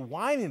OBJ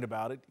whining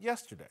about it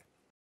yesterday.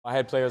 I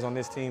had players on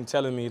this team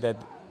telling me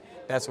that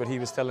that's what he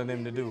was telling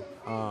them to do,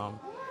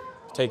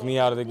 take me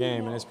out of the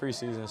game, and it's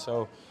preseason.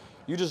 So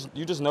you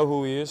just know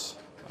who he is.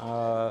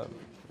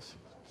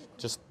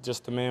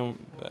 Just the man.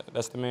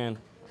 That's the man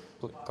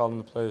calling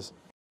the plays.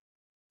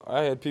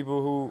 I had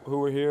people who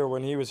were here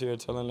when he was here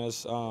telling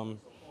us,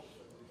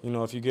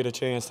 if you get a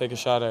chance, take a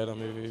shot at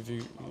him.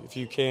 If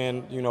you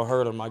can,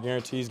 hurt him. I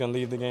guarantee he's gonna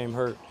leave the game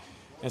hurt.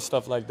 and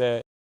stuff like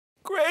that.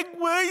 Greg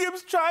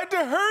Williams tried to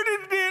hurt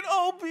it, did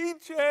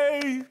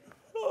OBJ.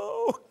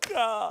 Oh,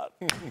 God.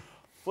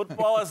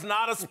 Football is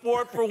not a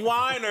sport for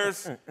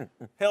whiners.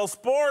 Hell,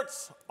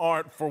 sports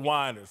aren't for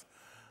whiners.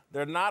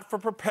 They're not for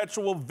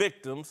perpetual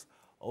victims.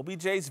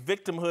 OBJ's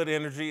victimhood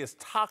energy is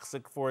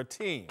toxic for a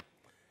team.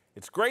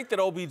 It's great that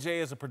OBJ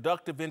is a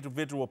productive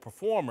individual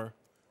performer.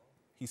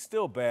 He's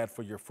still bad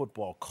for your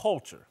football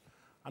culture.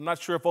 I'm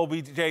not sure if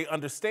OBJ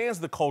understands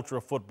the culture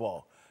of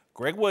football.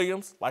 Greg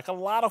Williams, like a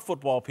lot of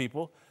football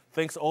people,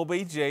 thinks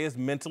OBJ is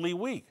mentally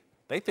weak.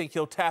 They think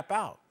he'll tap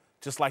out,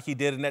 just like he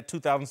did in that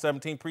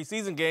 2017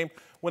 preseason game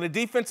when a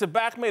defensive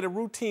back made a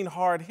routine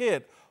hard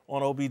hit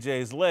on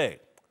OBJ's leg.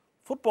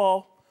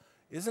 Football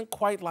isn't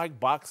quite like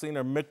boxing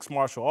or mixed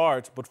martial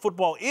arts, but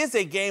football is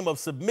a game of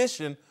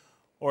submission,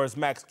 or as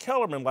Max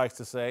Kellerman likes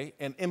to say,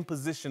 an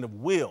imposition of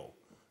will.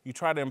 You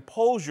try to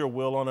impose your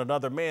will on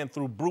another man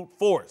through brute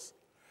force.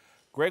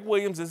 Greg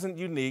Williams isn't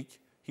unique.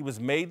 He was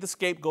made the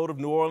scapegoat of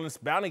New Orleans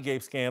Bounty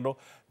Gate scandal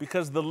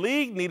because the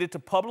league needed to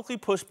publicly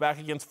push back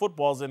against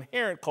football's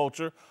inherent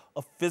culture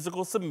of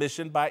physical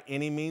submission by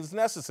any means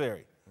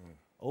necessary.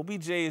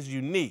 OBJ is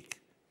unique.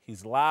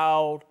 He's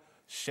loud,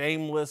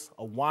 shameless,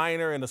 a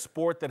whiner in a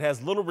sport that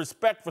has little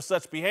respect for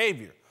such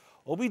behavior.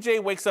 OBJ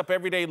wakes up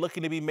every day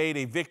looking to be made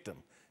a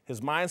victim.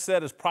 His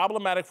mindset is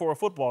problematic for a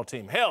football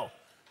team. Hell,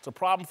 it's a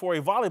problem for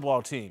a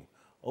volleyball team.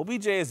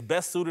 OBJ is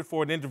best suited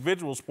for an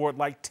individual sport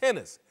like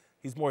tennis.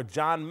 He's more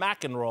John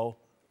McEnroe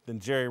than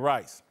Jerry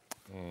Rice.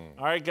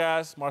 All right,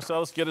 guys,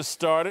 Marcellus, get us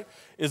started.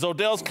 Is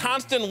Odell's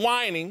constant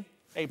whining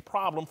a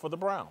problem for the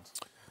Browns?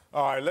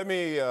 All right, let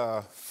me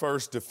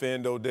first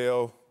defend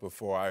Odell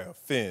before I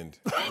offend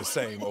the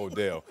same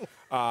Odell.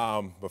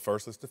 But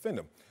first, let's defend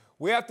him.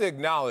 We have to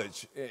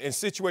acknowledge in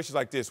situations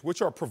like this,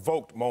 which are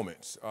provoked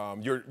moments,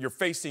 you're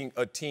facing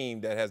a team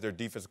that has their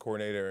defensive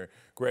coordinator,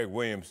 Greg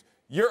Williams.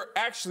 You're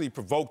actually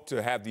provoked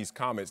to have these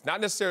comments,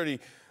 not necessarily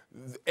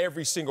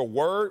every single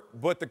word,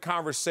 but the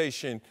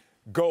conversation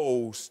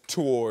goes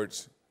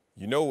towards,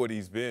 you know what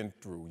he's been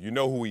through, you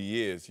know who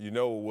he is, you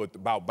know what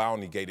about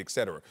Bounty Gate, et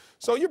cetera.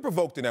 So you're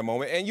provoked in that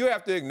moment, and you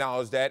have to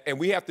acknowledge that, and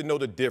we have to know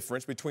the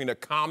difference between a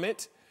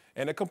comment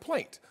and a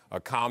complaint, a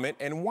comment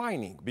and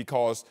whining,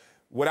 because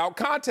without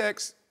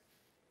context,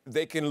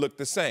 they can look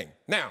the same.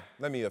 Now,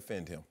 let me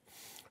offend him.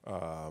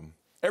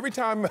 Every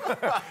time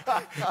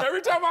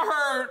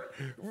I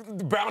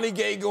heard Bounty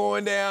Gate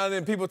going down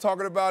and people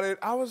talking about it,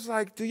 I was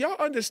like, do y'all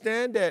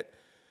understand that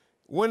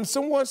when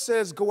someone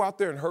says go out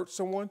there and hurt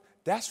someone,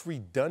 that's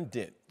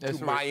redundant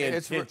to my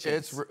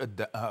intentions.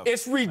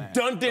 It's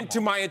redundant to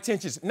my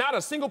intentions. Not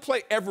a single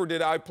play ever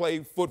did I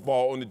play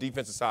football on the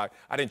defensive side.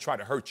 I didn't try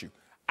to hurt you.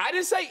 I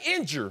didn't say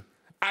injure.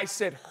 I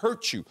said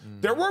hurt you.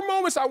 There were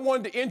moments I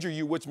wanted to injure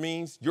you, which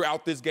means you're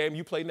out this game,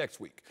 you play next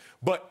week.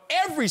 But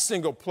every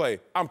single play,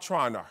 I'm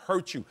trying to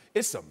hurt you.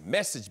 It's a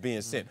message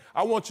being sent.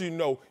 I want you to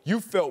know you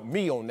felt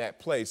me on that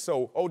play.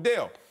 So,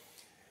 Odell,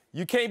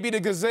 you can't be the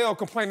gazelle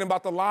complaining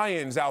about the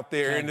lions out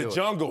there in the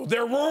jungle.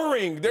 They're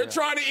roaring. They're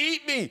trying to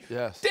eat me.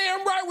 Yes.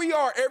 Damn right we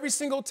are every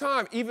single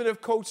time, even if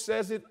coach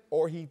says it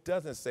or he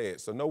doesn't say it.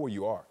 So know where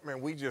you are.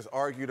 Man, we just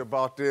argued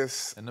about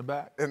this. In the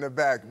back? In the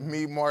back.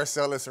 Me,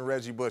 Marcellus, and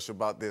Reggie Bush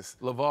about this.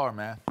 LeVar,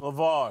 man.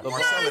 LeVar.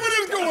 What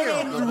is going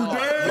on,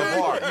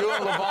 LeVar. You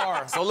and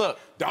LeVar. So look,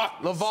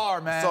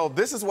 LeVar, man. So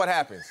this is what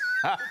happens.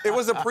 It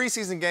was a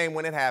preseason game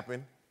when it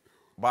happened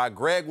by a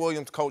Greg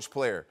Williams coach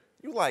player.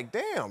 You like,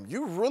 damn,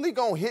 you really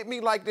gonna hit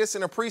me like this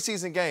in a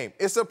preseason game?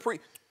 It's a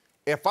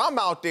If I'm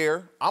out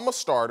there, I'm a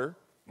starter.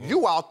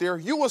 You out there,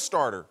 you a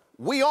starter.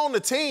 We on the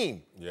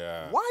team.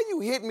 Yeah. Why you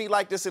hit me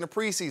like this in the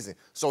preseason?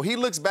 So he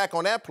looks back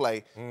on that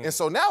play, and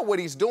so now what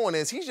he's doing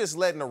is he's just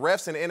letting the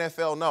refs in the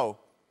NFL know,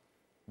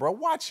 bro,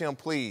 watch him,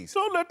 please.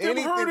 Don't let them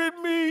hurt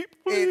at me,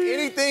 please.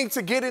 Anything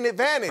to get an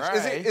advantage.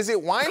 Right. Is it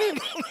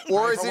whining?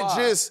 Or is it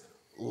just,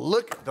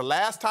 look, the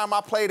last time I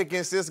played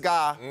against this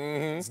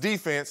guy's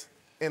defense,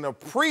 in a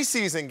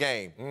preseason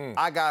game,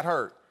 I got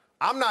hurt.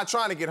 I'm not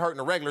trying to get hurt in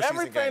a regular season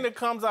game. Everything that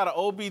comes out of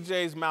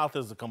OBJ's mouth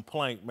is a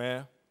complaint,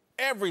 man.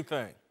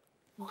 Everything.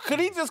 Could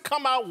he just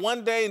come out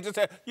one day and just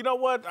say, you know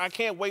what? I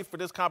can't wait for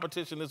this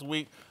competition this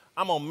week.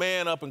 I'm going to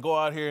man up and go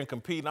out here and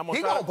compete. And I'm gonna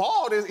he going to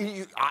ball.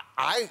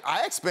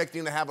 I expect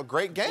him to have a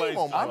great game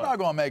on I'm not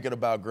going to make it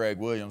about Greg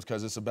Williams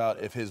because it's about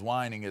if his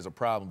whining is a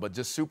problem. But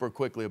just super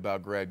quickly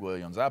about Greg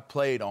Williams. I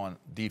played on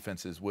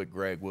defenses with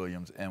Greg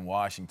Williams in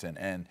Washington.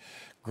 And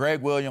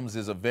Greg Williams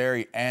is a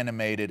very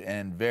animated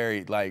and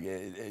very, like,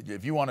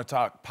 if you want to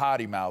talk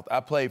potty mouth, I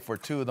played for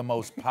two of the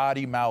most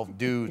potty mouth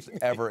dudes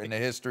ever in the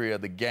history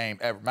of the game.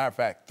 Matter of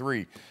fact,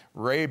 three.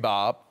 Ray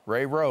Rhodes.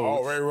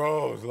 Oh, Ray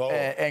Rhodes, Lord.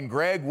 And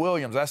Greg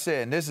Williams. I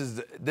said, and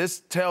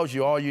this tells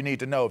you all you need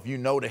to know if you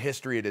know the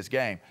history of this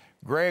game.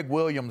 Greg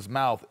Williams'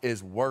 mouth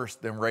is worse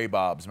than Ray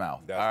Bob's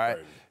mouth. That's all right?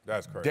 crazy.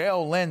 That's crazy.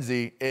 Dale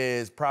Lindsey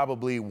is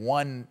probably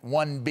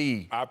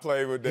 1B. I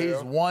played with Dale.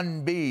 He's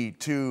 1B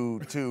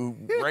to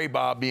Ray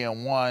Bob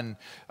being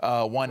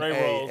 1A. Ray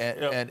Rhodes,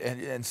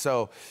 And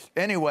so,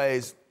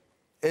 anyways,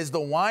 Is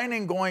the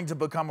whining going to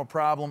become a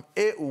problem?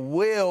 It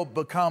will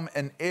become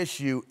an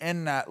issue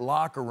in that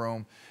locker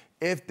room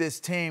if this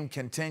team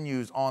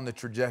continues on the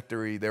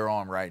trajectory they're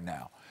on right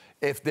now.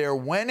 If they're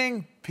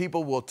winning,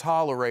 people will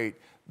tolerate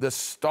the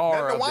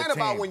star of the team. Whine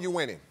about when you're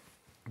winning.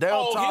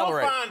 They'll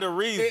tolerate. He'll find a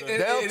reason.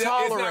 They'll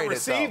tolerate it.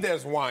 It's not received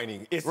as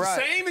whining. It's the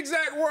same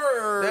exact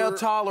word. They'll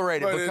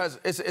tolerate it because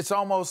it's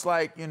almost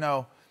like, you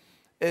know,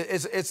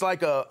 it's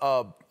like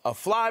a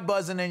fly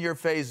buzzing in your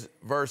face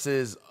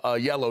versus a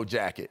yellow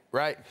jacket,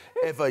 right?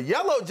 If a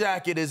yellow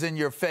jacket is in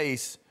your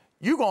face,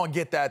 you're going to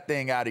get that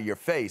thing out of your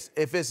face.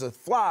 If it's a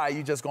fly,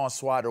 you're just going to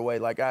swat it away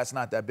like, it's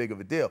not that big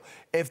of a deal.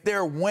 If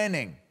they're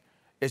winning,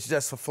 it's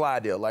just a fly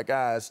deal. Like,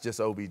 it's just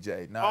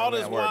OBJ. No, all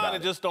this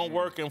whining just don't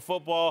work in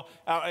football.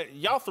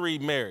 Y'all three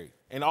married,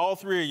 and all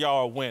three of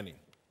y'all are winning.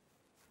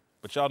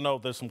 But y'all know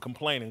there's some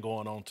complaining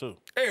going on, too.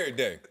 Every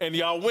day. And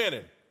y'all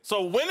winning.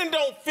 So winning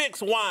don't fix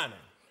whining.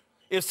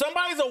 If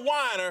somebody's a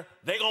whiner,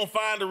 they're going to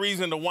find a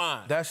reason to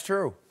whine. That's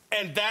true.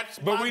 And that's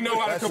But we know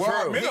how to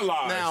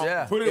compartmentalize.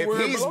 Now, put it if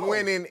where it he's belongs.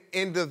 winning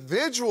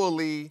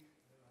individually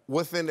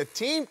within the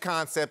team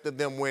concept of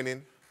them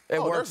winning,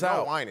 it works out.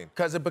 No whining.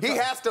 Because it becomes, he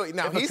has to.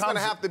 Now he's going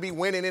to have to be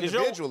winning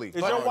individually. Is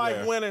your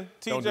wife winning,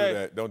 TJ? Don't do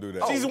that. Don't do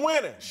that. She's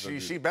winning.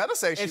 She better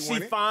say she's winning.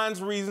 And she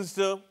finds reasons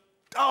to.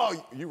 Oh,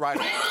 you're right.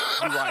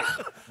 You're right.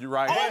 You're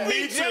right. Oh,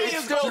 me too.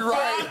 You're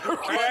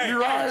right. You're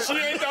right. She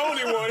ain't the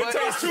only one. It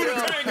takes two to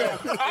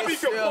tango. I be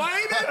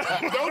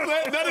complaining. Don't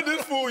let none of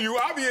this fool you.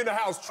 I be in the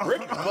house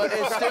tripping. But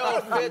it still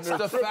fits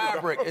the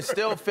fabric. It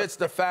still fits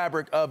the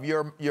fabric of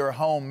your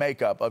home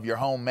makeup,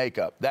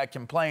 That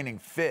complaining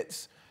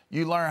fits.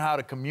 You learn how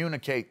to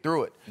communicate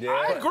through it. Yeah.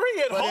 I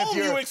agree. At home,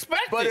 you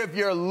expect it. But if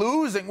you're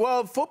losing,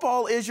 well,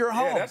 football is your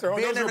home. Yeah, that's our home.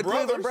 Being in the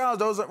Cleveland Browns,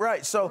 those are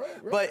right. So,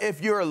 right. But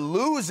if you're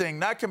losing,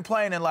 not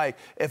complaining, like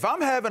if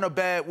I'm having a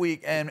bad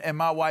week and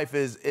my wife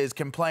is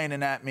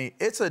complaining at me,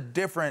 it's a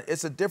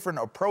different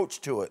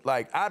approach to it.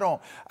 Like I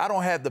don't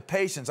have the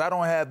patience, I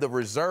don't have the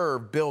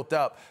reserve built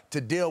up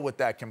to deal with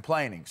that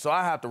complaining. So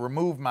I have to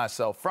remove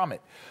myself from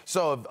it.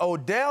 So if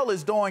Odell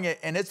is doing it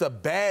and it's a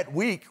bad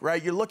week,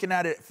 right? You're looking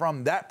at it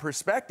from that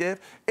perspective.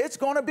 It's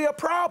going to be a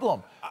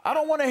problem. I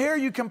don't want to hear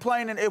you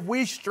complaining if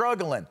we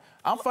struggling.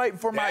 I'm fighting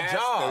for my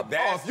job.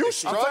 If you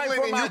struggling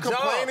and you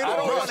complaining, I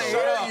don't want to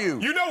hear you.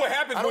 You know what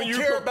happens when you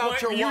care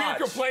about your you watch.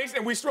 hear complaints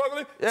and we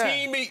struggling? Yeah.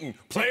 Team meeting,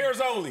 players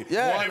only.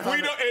 Yeah. And if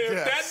we don't,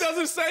 if that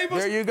doesn't save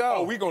us, there you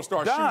go. we gonna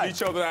start shooting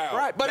each other out.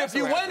 Right, but That's if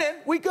you what winning,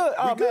 happens. we good.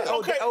 Oh, good. man,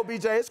 Okay.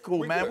 OBJ, it's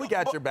cool, man. good. We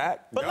got your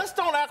back. But let's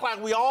don't act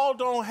like we all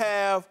don't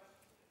have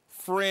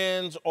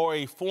friends or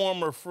a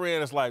former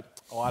friend that's like,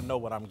 oh, I know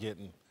what I'm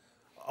getting.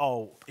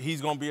 Oh,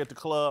 he's going to be at the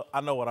club. I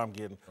know what I'm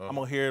getting. I'm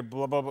going to hear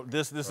blah, blah, blah.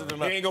 This, and that.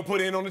 He ain't gonna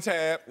put it in on the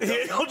tab.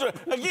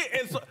 Again,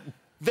 and so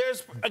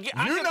there's, again,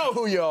 You know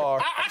who you are.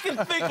 I can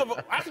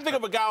think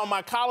of a guy on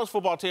my college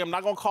football team. I'm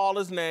not going to call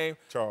his name.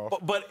 Charles.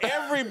 But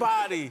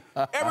everybody's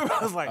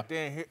like,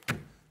 damn,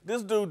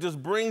 this dude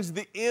just brings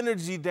the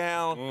energy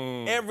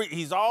down.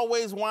 He's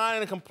always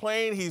whining and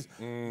complaining. He's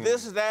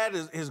this, that.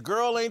 His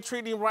girl ain't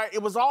treating him right.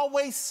 It was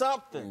always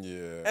something.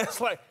 Yeah. And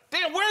it's like,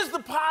 damn, where's the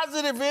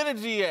positive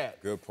energy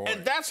at? Good point.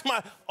 And that's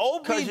my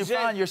OBJ. Because you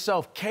find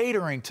yourself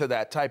catering to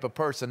that type of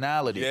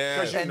personality. Yeah.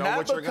 'Cause you know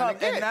what you're gonna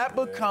get. And that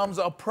becomes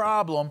a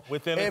problem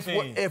within a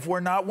team. if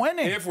we're not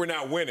winning. If we're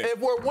not winning. If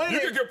we're winning,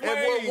 You can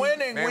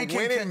complain. Man, we can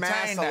winning contain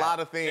masks that. a lot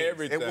of things.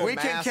 Everything. It will We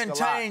can mask a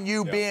contain lot.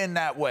 you being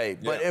that way.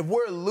 But Yeah. if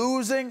we're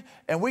losing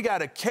and we got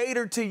to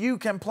cater to you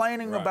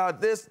complaining about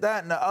this,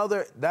 that, and the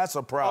other, that's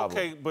a problem.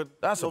 Okay,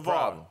 but that's a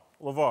problem.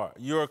 LeVar,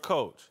 you're a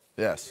coach.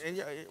 Yes.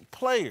 And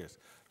players.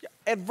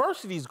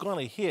 Adversity is going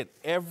to hit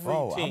every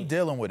team. I'm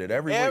dealing with it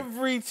every week.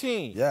 Every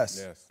team.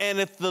 Yes. And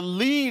if the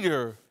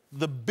leader,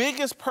 the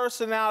biggest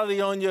personality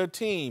on your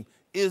team,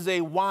 is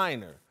a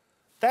whiner,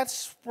 that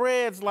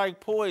spreads like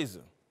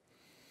poison.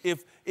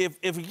 If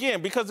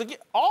again, because again,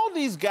 all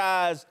these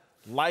guys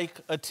like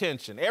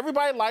attention.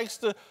 Everybody likes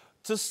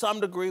to some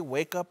degree,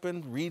 wake up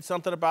and read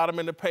something about them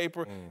in the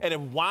paper. And if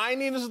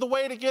whining is the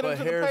way to get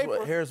into the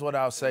paper. Here's what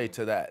I'll say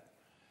to that.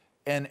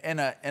 In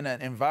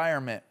an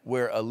environment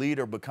where a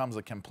leader becomes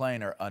a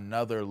complainer,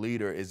 another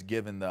leader is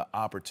given the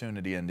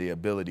opportunity and the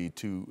ability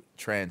to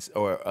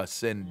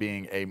ascend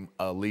being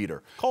a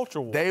leader. Culture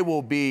war.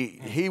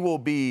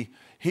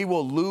 He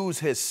will lose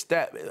his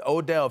step.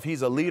 Odell, if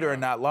he's a leader in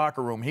that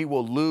locker room, he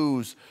will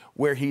lose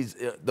where he's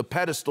the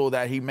pedestal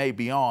that he may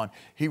be on.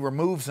 He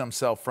removes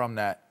himself from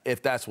that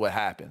if that's what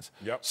happens.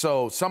 Yep.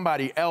 So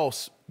somebody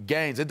else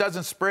gains. It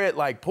doesn't spread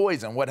like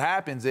poison. What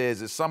happens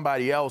is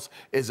somebody else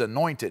is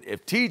anointed.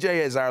 If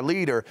TJ is our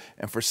leader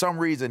and for some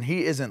reason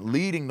he isn't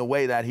leading the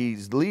way that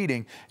he's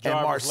leading, and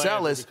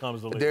Marcellus,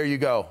 there you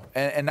go.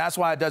 And that's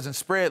why it doesn't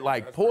spread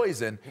like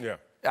poison. Yeah.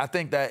 I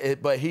think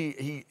that but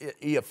he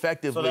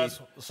effectively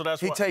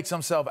he takes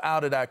himself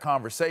out of that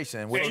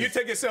conversation. And you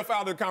take yourself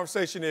out of the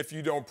conversation if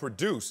you don't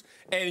produce.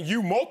 And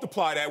you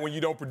multiply that when you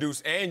don't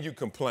produce and you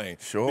complain.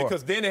 Sure.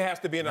 Because then it has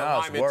to be in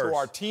alignment to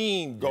our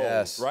team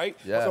goals, right?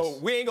 Yes. So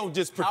we ain't going to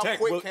just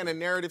protect. How quick can a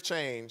narrative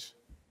change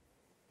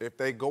if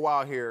they go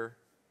out here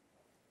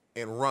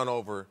and run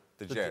over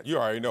The Jets. You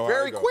already know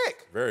Very how it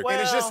quick. Very and quick.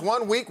 it's just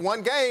 1 week,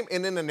 1 game,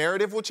 and then the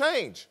narrative will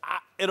change.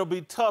 It'll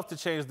be tough to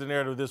change the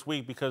narrative this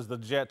week because the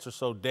Jets are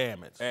so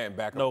damaged. And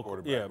backup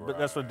quarterback. Yeah, but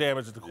that's what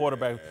damages the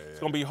quarterback. It's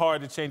going to be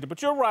hard to change it.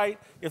 But you're right.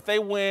 If they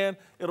win,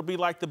 it'll be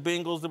like the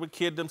Bengals that would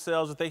kid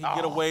themselves if they could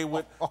get away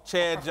with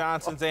Chad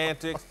Johnson's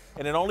antics.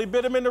 And it only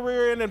bit them in the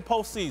rear end in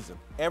postseason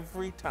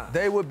every time.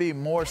 They would be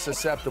more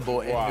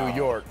susceptible in New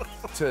York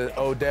to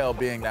Odell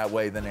being that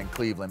way than in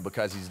Cleveland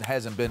because he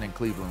hasn't been in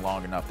Cleveland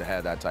long enough to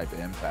have that type of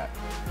impact.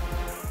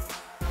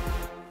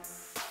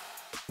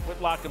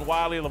 Whitlock and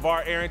Wiley,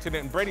 LeVar Arrington,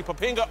 and Brady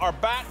Papinga are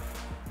back.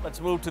 Let's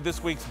move to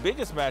this week's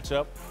biggest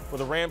matchup, where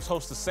the Rams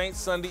host the Saints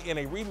Sunday in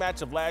a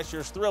rematch of last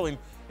year's thrilling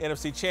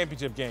NFC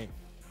Championship game.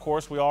 Of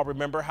course, we all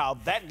remember how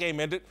that game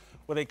ended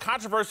with a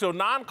controversial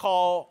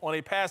non-call on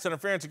a pass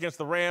interference against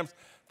the Rams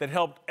that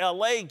helped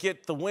L.A.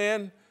 get the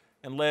win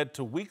and led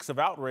to weeks of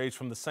outrage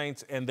from the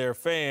Saints and their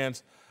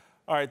fans.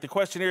 All right, the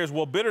question here is,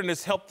 will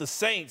bitterness help the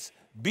Saints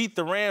beat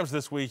the Rams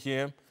this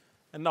weekend?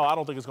 And no, I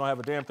don't think it's going to have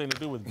a damn thing to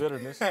do with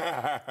bitterness.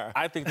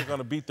 I think they're going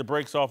to beat the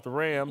brakes off the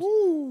Rams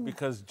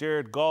because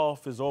Jared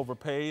Goff is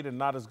overpaid and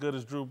not as good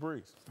as Drew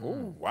Brees.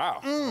 Ooh,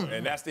 wow.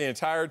 And that's the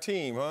entire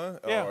team, huh?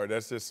 Yeah. Or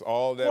that's just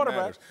all that Quarterback,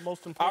 matters.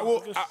 most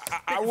important.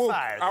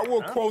 I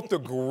will quote the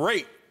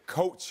great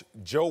coach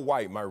Joe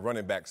White, my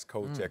running backs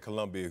coach at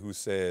Columbia, who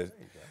says,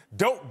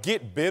 don't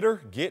get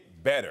bitter,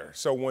 get better.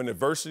 So when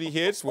adversity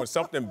hits, when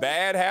something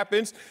bad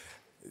happens,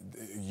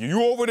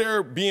 you over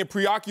there being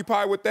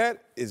preoccupied with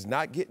that is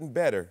not getting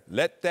better.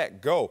 Let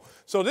that go.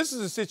 So this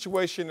is a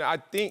situation I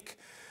think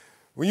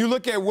when you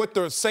look at what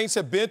the Saints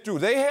have been through,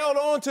 they held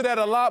on to that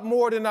a lot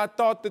more than I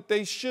thought that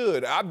they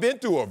should. I've been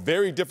through a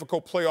very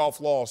difficult playoff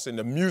loss in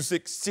the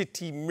Music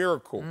City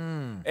Miracle.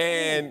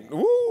 And,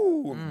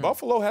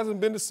 Buffalo hasn't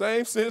been the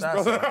same since,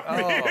 brother.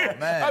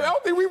 Man. I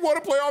don't think we've won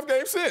a playoff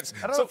game since.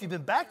 I don't know if you've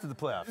been back to the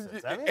playoffs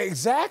since, have you?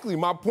 Exactly,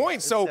 my point.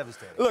 It's so,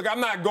 devastating. look,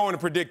 I'm not going to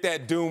predict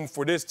that doom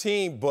for this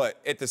team,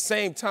 but at the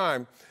same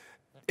time,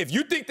 if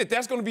you think that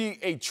that's going to be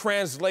a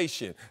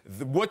translation,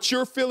 what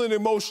you're feeling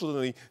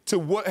emotionally to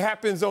what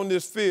happens on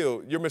this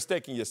field, you're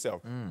mistaking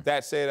yourself.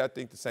 That said, I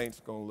think the Saints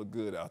are going to look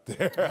good out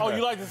there. Oh,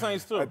 you like the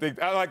Saints, too?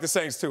 I like the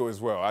Saints, too, as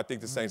well. I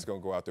think the Saints are going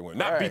to go out there and win.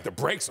 Not beat the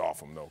brakes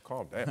off them, though.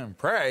 Calm down.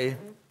 Pray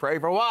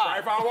for what?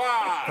 Pray for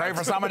what? Pray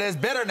for some of this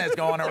bitterness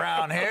going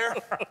around here.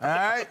 All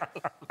right?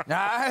 All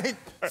right?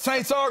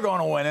 Saints are going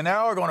to win, and they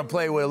are going to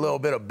play with a little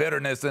bit of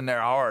bitterness in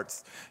their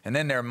hearts and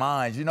in their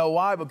minds. You know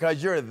why?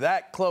 Because you're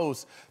that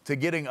close to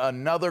getting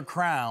another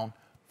crown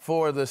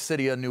for the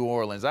city of New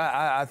Orleans.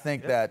 I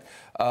think that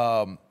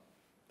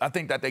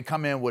they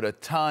come in with a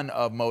ton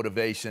of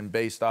motivation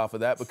based off of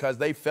that because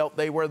they felt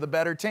they were the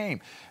better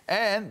team.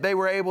 And they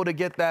were able to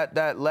get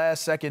that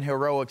last-second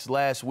heroics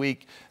last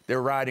week.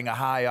 They're riding a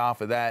high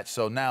off of that.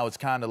 So now it's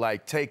kind of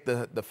like take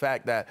the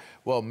fact that,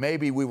 well,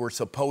 maybe we were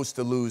supposed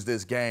to lose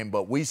this game,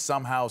 but we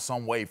somehow,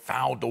 some way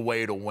found a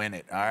way to win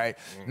it, all right?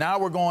 Now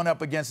we're going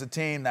up against a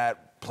team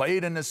that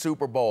played in the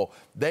Super Bowl.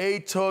 They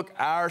took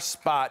our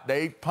spot.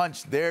 They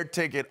punched their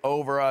ticket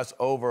over us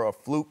over a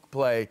fluke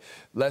play.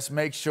 Let's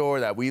make sure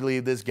that we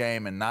leave this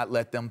game and not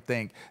let them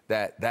think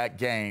that that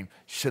game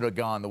should have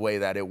gone the way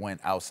that it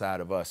went outside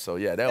of us. So,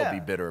 yeah, they'll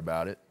be bitter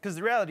about it. Because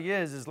the reality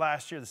is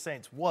last year the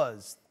Saints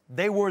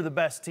they were the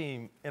best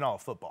team in all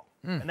of football.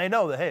 And they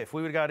know that, hey, if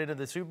we would have got into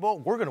the Super Bowl,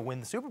 we're going to win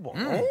the Super Bowl.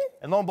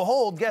 And lo and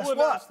behold, guess what?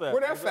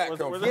 Where'd that fact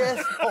come from?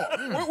 Yes.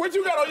 What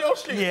you got on your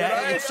sheet?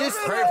 Yeah, it's just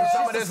Pray for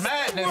some of this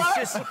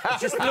madness.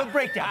 Just a little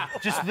breakdown.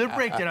 Just a little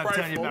breakdown I'm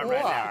telling you about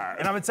right now.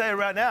 And I'm going to tell you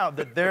right now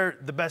that they're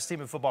the best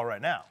team in football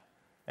right now.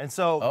 And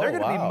so they're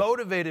going to be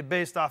motivated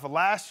based off of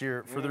last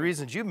year for the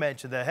reasons you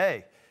mentioned that,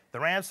 hey, the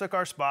Rams took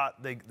our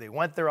spot. They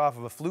went there off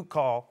of a fluke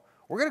call.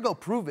 We're going to go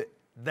prove it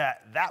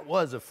that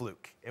was a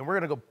fluke. And we're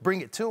going to go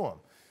bring it to them.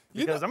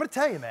 Because I'm going to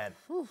tell you, man,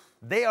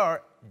 they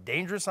are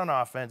dangerous on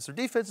offense. Their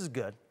defense is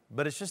good,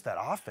 but it's just that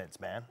offense,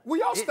 man. Will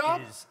y'all stop?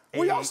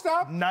 Will y'all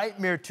stop?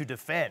 Nightmare to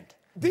defend.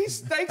 These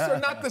stakes are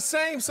not the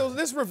same, so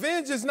this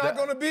revenge is not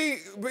going to be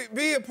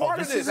a part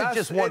of this. This isn't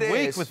just 1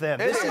 week with them.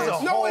 This is a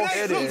whole. No, it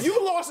ain't. Look,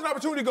 you lost an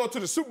opportunity to go to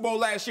the Super Bowl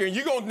last year, and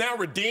you're going to now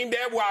redeem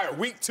that while a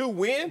week 2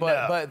 win?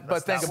 But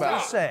think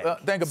about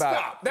it. Think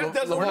about it. That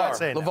doesn't work.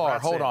 LeVar,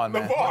 hold on,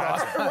 man.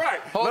 LeVar, right.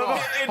 Hold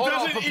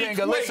on,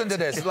 Papinga. Listen to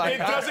this. It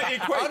doesn't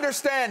equate.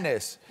 Understand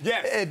this.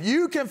 Yes. If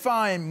you can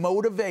find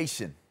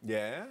motivation.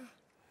 Yeah.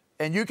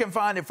 And you can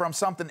find it from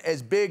something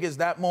as big as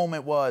that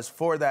moment was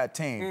for that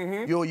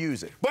team, you'll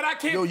use it. But I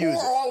can't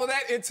pour all of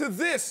that into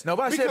this.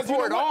 Nobody said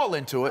pour it all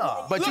into it,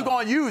 but you're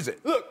going to use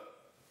it. Look,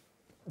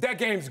 that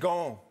game's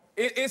gone.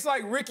 It's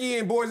like Ricky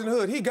and Boys in the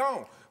Hood. He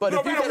gone. But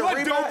no matter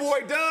what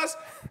Doughboy does,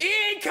 he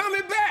ain't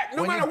coming back.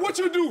 No matter what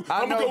you do,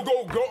 I'm gonna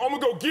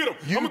go get him.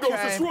 I'm gonna go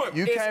for swim.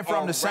 You came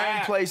from the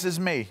same place as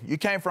me. You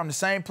came from the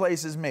same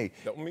place as me.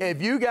 If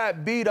you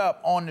got beat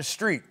up on the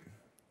street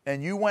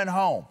and you went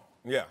home,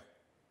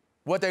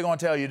 What they gonna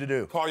tell you to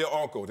do? Call your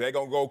uncle. They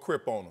gonna go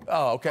crip on him.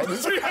 Oh, okay. They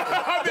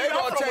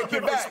gonna take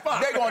you back.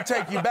 They gonna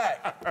take you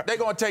back. They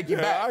gonna take you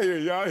back. I hear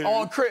you.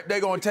 On crip, they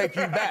gonna take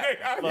you back.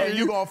 And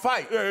you gonna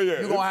fight.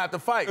 You gonna have to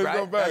fight,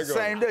 right? That's the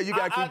same day. You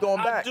gotta keep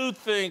going back. I do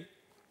think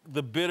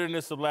the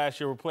bitterness of last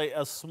year will play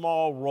a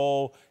small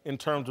role in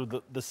terms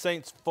of the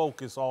Saints'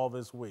 focus all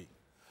this week.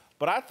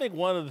 But I think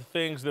one of the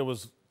things that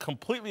was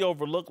completely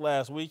overlooked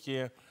last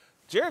weekend,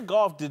 Jared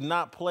Goff did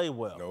not play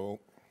well.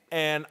 No.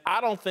 And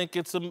I don't think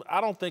it's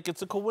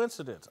a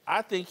coincidence.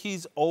 I think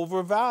he's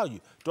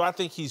overvalued. Do I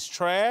think he's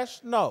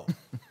trash? No.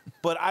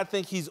 But I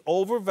think he's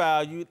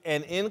overvalued,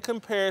 and in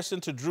comparison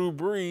to Drew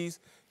Brees,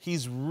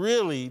 he's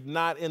really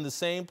not in the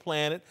same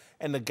planet.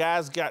 And the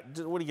guy's got,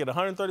 what do you get,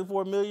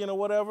 $134 million or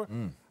whatever?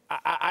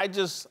 I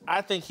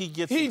think he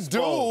gets He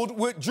exposed. dueled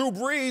with Drew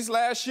Brees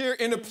last year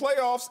in the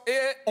playoffs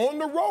and on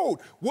the road.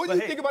 What do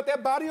you think about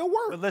that body of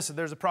work? But listen,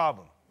 there's a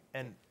problem.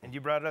 And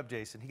you brought it up,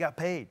 Jason. He got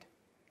paid.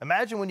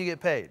 Imagine when you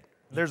get paid.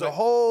 There's a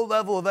whole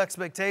level of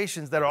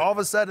expectations that are all of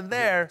a sudden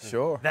there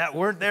that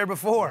weren't there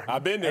before.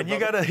 I've been there, and you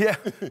gotta,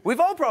 we've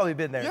all probably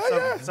been there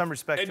in some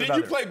respect. And did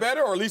you play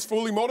better or at least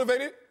fully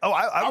motivated? Oh,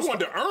 I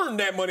wanted to earn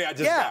that money I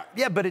just got.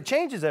 Yeah, but it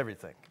changes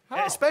everything.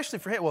 How? Especially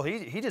for him. Well,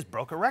 he just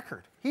broke a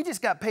record. He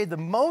just got paid the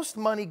most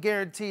money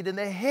guaranteed in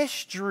the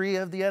history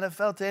of the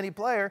NFL to any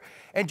player.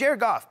 And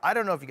Jared Goff, I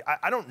don't know if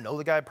I don't know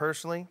the guy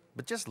personally,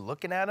 but just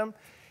looking at him,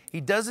 he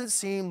doesn't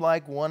seem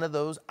like one of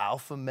those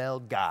alpha male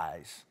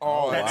guys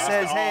that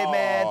says, hey,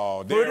 man,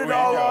 put it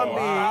all on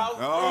me.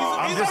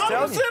 I'm just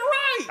telling you.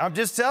 Right. I'm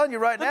just telling you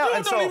right now.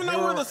 And so, don't even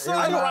know where the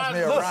sun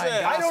rises.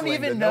 I don't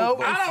even know.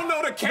 I don't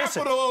know the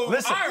capital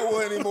of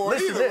Iowa anymore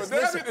either.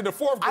 In the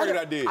fourth grade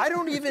I did. I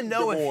don't even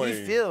know if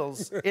he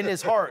feels in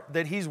his heart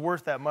that he's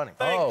worth that money.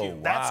 Thank you.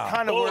 That's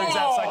kind of where he's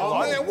at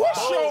psychologically. Man, what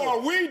show are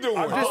we doing?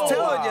 I'm just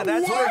telling you,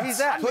 that's where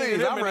he's at.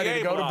 Please, I'm ready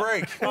to go to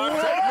break. Take me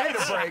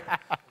to break.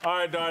 All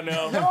right,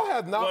 Darnell. Y'all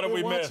have not what have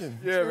we been missed? watching.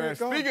 Yeah, man.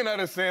 Speaking of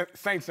the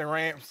Saints and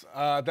Rams,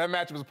 that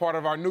matchup is part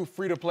of our new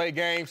free-to-play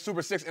game,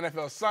 Super 6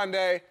 NFL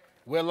Sunday.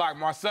 Whitlock,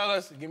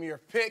 Marcellus, give me your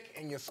pick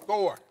and your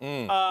score.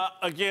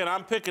 Again,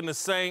 I'm picking the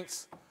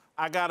Saints.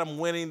 I got them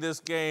winning this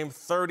game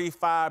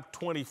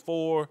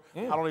 35-24.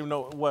 I don't even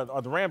know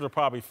the Rams are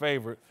probably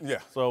favorite. Yeah.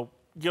 So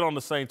get on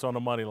the Saints on the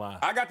money line.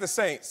 I got the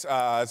Saints.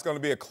 It's going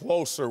to be a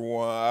closer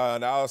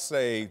one. I'll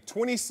say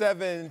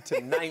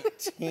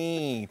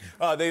 27-19.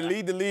 They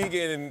lead the league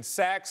in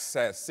sacks,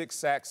 at 6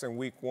 sacks in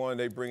week 1.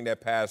 They bring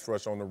that pass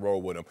rush on the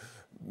road with them.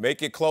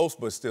 Make it close,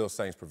 but still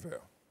Saints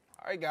prevail.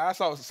 All right, guys.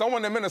 So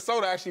someone in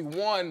Minnesota actually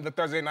won the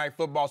Thursday Night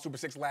Football Super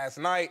 6 last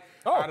night.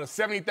 Out of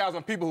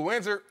 70,000 people who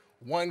entered,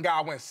 one guy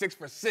went 6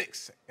 for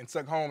 6 and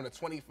took home the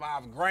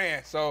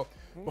 $25,000. So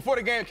before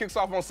the game kicks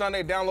off on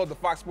Sunday, download the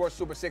Fox Sports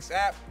Super 6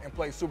 app and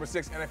play Super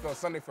 6 NFL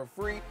Sunday for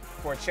free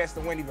for a chance to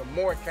win even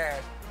more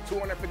cash,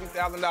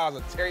 $250,000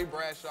 of Terry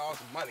Bradshaw's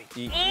money.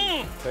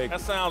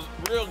 That sounds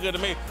real good to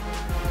me.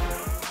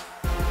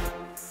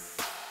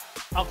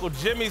 Uncle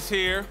Jimmy's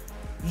here.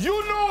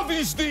 You know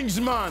these things,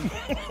 man.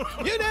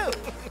 You do.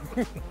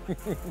 He's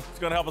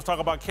going to help us talk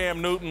about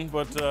Cam Newton,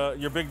 but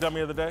your big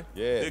dummy of the day?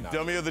 Yeah. Big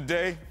dummy of the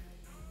day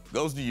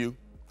goes to you.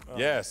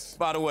 Yes.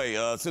 By the way,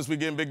 since we're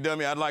getting big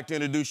dummy, I'd like to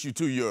introduce you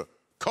to your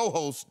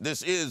co-host.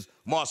 This is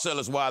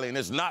Marcellus Wiley, and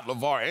it's not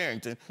LeVar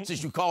Arrington,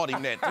 since you called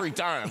him that 3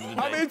 times today.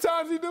 How many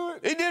times he do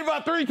it? He did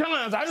about 3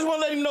 times. I just want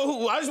to let him know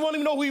who. I just want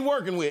him to know who he's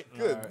working with.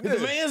 Good. The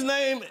man's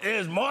name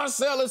is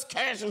Marcellus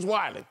Cassius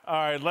Wiley. All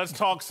right, let's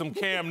talk some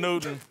Cam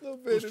Newton,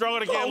 who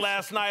struggled again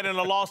last night in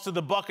a loss to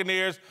the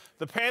Buccaneers.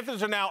 The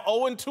Panthers are now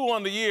 0-2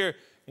 on the year,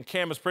 and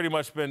Cam has pretty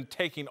much been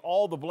taking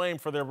all the blame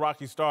for their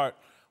rocky start.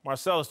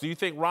 Marcellus, do you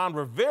think Ron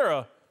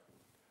Rivera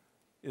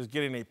is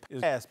getting a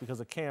pass because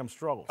of Cam's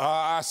struggles?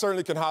 I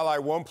certainly can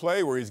highlight one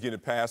play where he's getting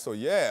passed. So,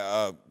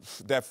 yeah,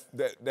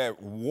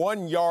 that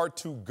 1 yard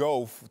to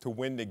go to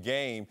win the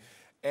game.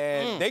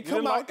 And they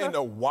come out in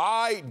a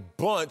wide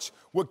bunch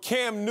with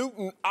Cam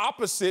Newton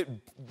opposite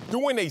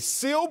doing a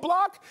seal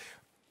block.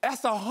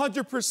 That's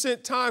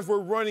 100% times we're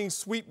running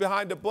sweep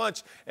behind the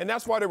bunch, and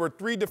that's why there were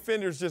 3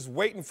 defenders just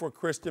waiting for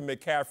Christian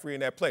McCaffrey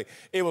in that play.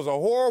 It was a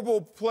horrible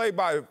play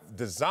by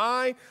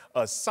design,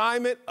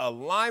 assignment,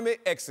 alignment,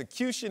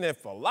 execution, and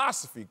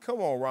philosophy. Come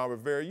on, Ron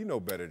Rivera, you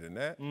know better than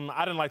that.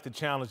 I didn't like the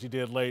challenge you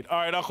did late. All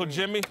right, Uncle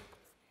Jimmy,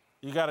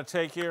 you got a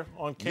take here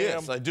on Cam?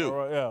 Yes, I do.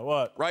 Yeah,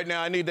 what? Right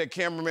now, I need that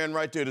cameraman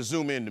right there to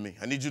zoom into me.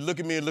 I need you to look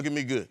at me and look at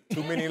me good.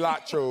 Too many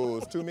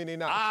nachos, too many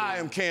nachos. I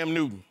am Cam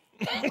Newton.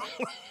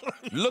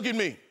 Look at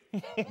me.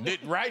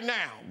 Right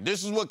now,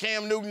 this is what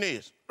Cam Newton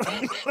is.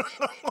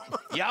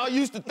 Y'all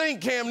used to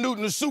think Cam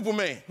Newton was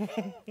Superman.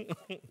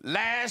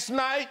 Last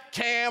night,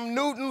 Cam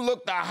Newton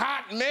looked a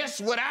hot mess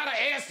without an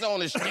S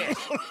on his chest.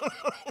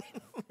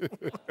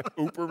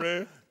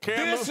 Superman.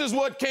 This is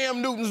what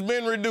Cam Newton's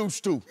been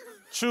reduced to.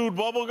 Chewed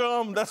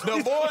bubblegum? That's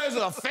the boy's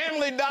a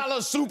Family Dollar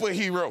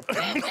superhero.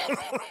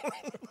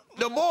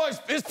 The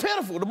boy's, it's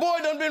pitiful. The boy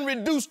done been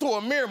reduced to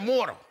a mere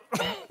mortal.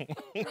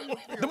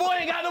 The boy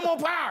ain't got no more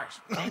powers.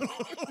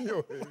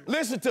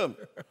 Listen to me.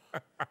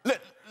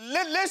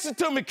 Listen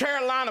to me,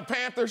 Carolina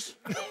Panthers.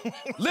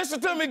 Listen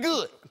to me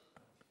good.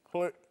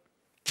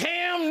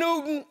 Cam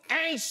Newton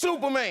ain't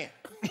Superman.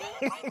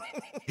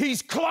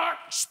 He's Clark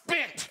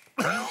Spent.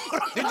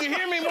 Did you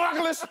hear me,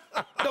 Marcellus?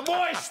 The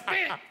boy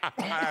spent.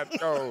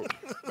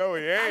 No,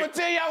 he ain't. I'm gonna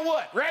tell y'all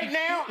what. Right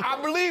now, I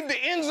believe the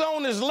end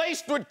zone is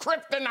laced with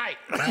kryptonite.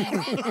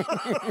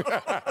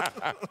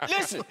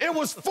 Listen, it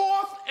was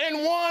 4th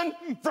and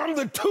 1 from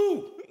the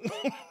 2.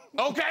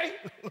 Okay?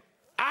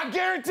 I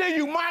guarantee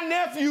you, my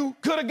nephew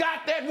could have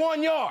got that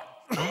 1 yard.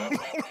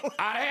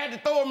 I had to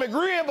throw a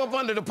McRib up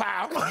under the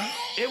pile.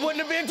 It wouldn't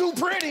have been too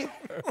pretty,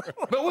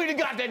 but we'd have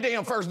got that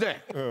damn first down.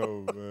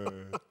 Oh,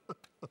 man.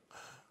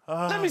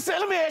 Let me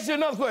ask you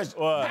another question.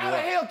 How the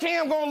hell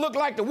Cam gonna look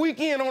like the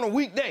weekend on a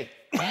weekday?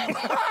 And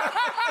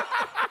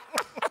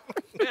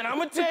I'm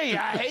gonna tell you,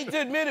 I hate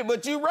to admit it,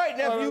 but you're right,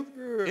 nephew.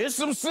 There's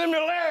some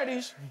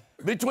similarities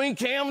between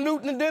Cam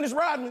Newton and Dennis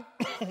Rodman.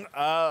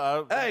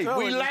 Hey,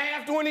 we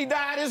laughed when he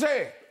dyed his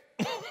hair.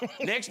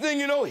 Next thing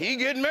you know, he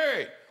getting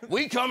married.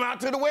 We come out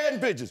to the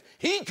wedding pictures.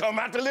 He come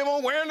out to live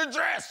on wearing the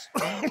dress.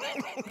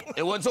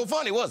 It wasn't so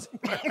funny, was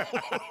it?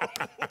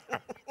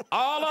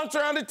 All I'm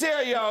trying to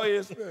tell y'all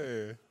is,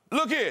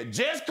 look here,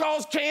 just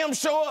cause Cam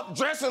show up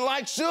dressing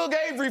like Suge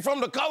Avery from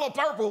The Color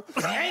Purple,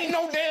 ain't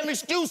no damn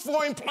excuse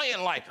for him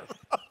playing like her.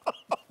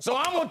 So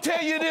I'm gonna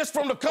tell you this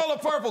from The Color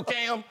Purple,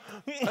 Cam.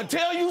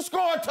 Until you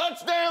score a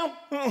touchdown,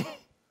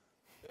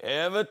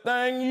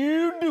 everything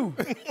you do,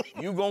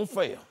 you gonna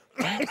fail.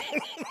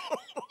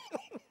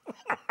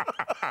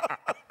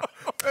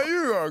 Hey,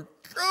 you are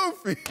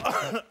goofy.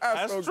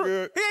 That's so true.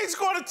 good. He ain't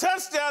scored a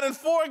touchdown in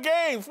 4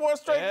 games, 4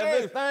 straight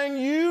games. Everything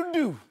you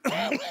do,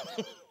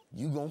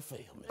 you gonna fail,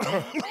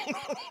 man.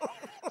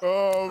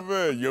 Oh,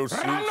 man. Yo,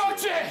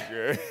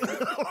 Anoche.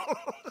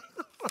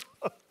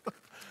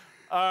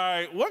 All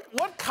right,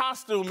 what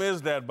costume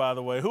is that, by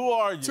the way? Who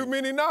are you? Too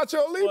many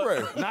Nacho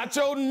Libre.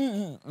 Nacho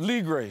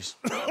Ligres.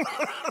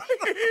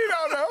 You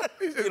don't know.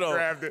 He just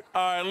grabbed it.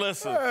 All right,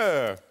 listen.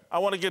 Yeah. I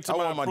want to get to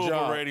my approval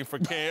job. rating for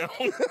Cam.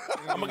 I'm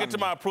going to get to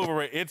my approval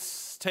rating.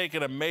 It's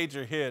taken a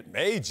major hit.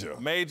 Major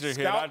hit.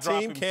 Scout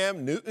team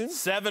Cam Newton.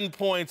 7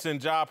 points in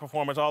job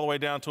performance, all the way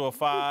down to a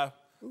 5.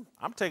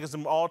 I'm taking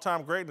some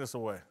all-time greatness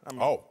away. I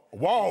mean,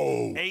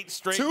 whoa. 8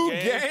 straight Two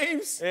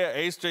games? Yeah,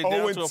 8 straight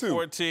down to a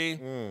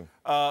 14.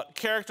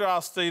 Character,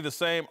 I'll stay the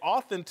same.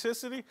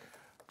 Authenticity,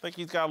 I think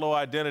he's got a little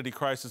identity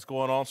crisis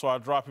going on, so I'll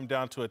drop him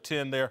down to a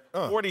 10 there.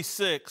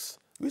 46.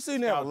 We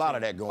seem to have a lot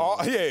of that going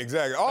on. Yeah,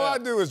 exactly. All I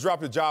do is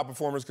drop the job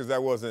performance because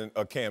that wasn't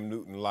a Cam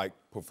Newton-like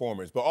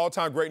performance. But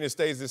all-time greatness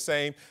stays the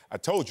same. I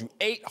told you,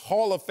 8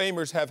 Hall of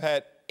Famers have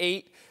had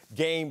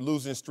 8-game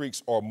losing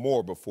streaks or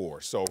more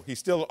before. So he's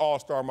still an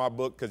all-star in my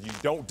book because you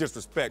don't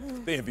disrespect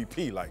the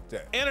MVP like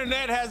that.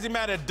 Internet has him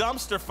at a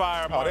dumpster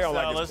fire, Marcellus. They don't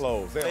like his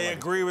clothes. They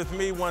agree with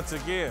me once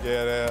again.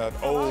 Yeah, they're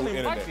old I don't even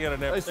internet. like the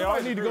internet. Hey,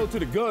 somebody need to go to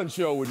the gun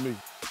show with me.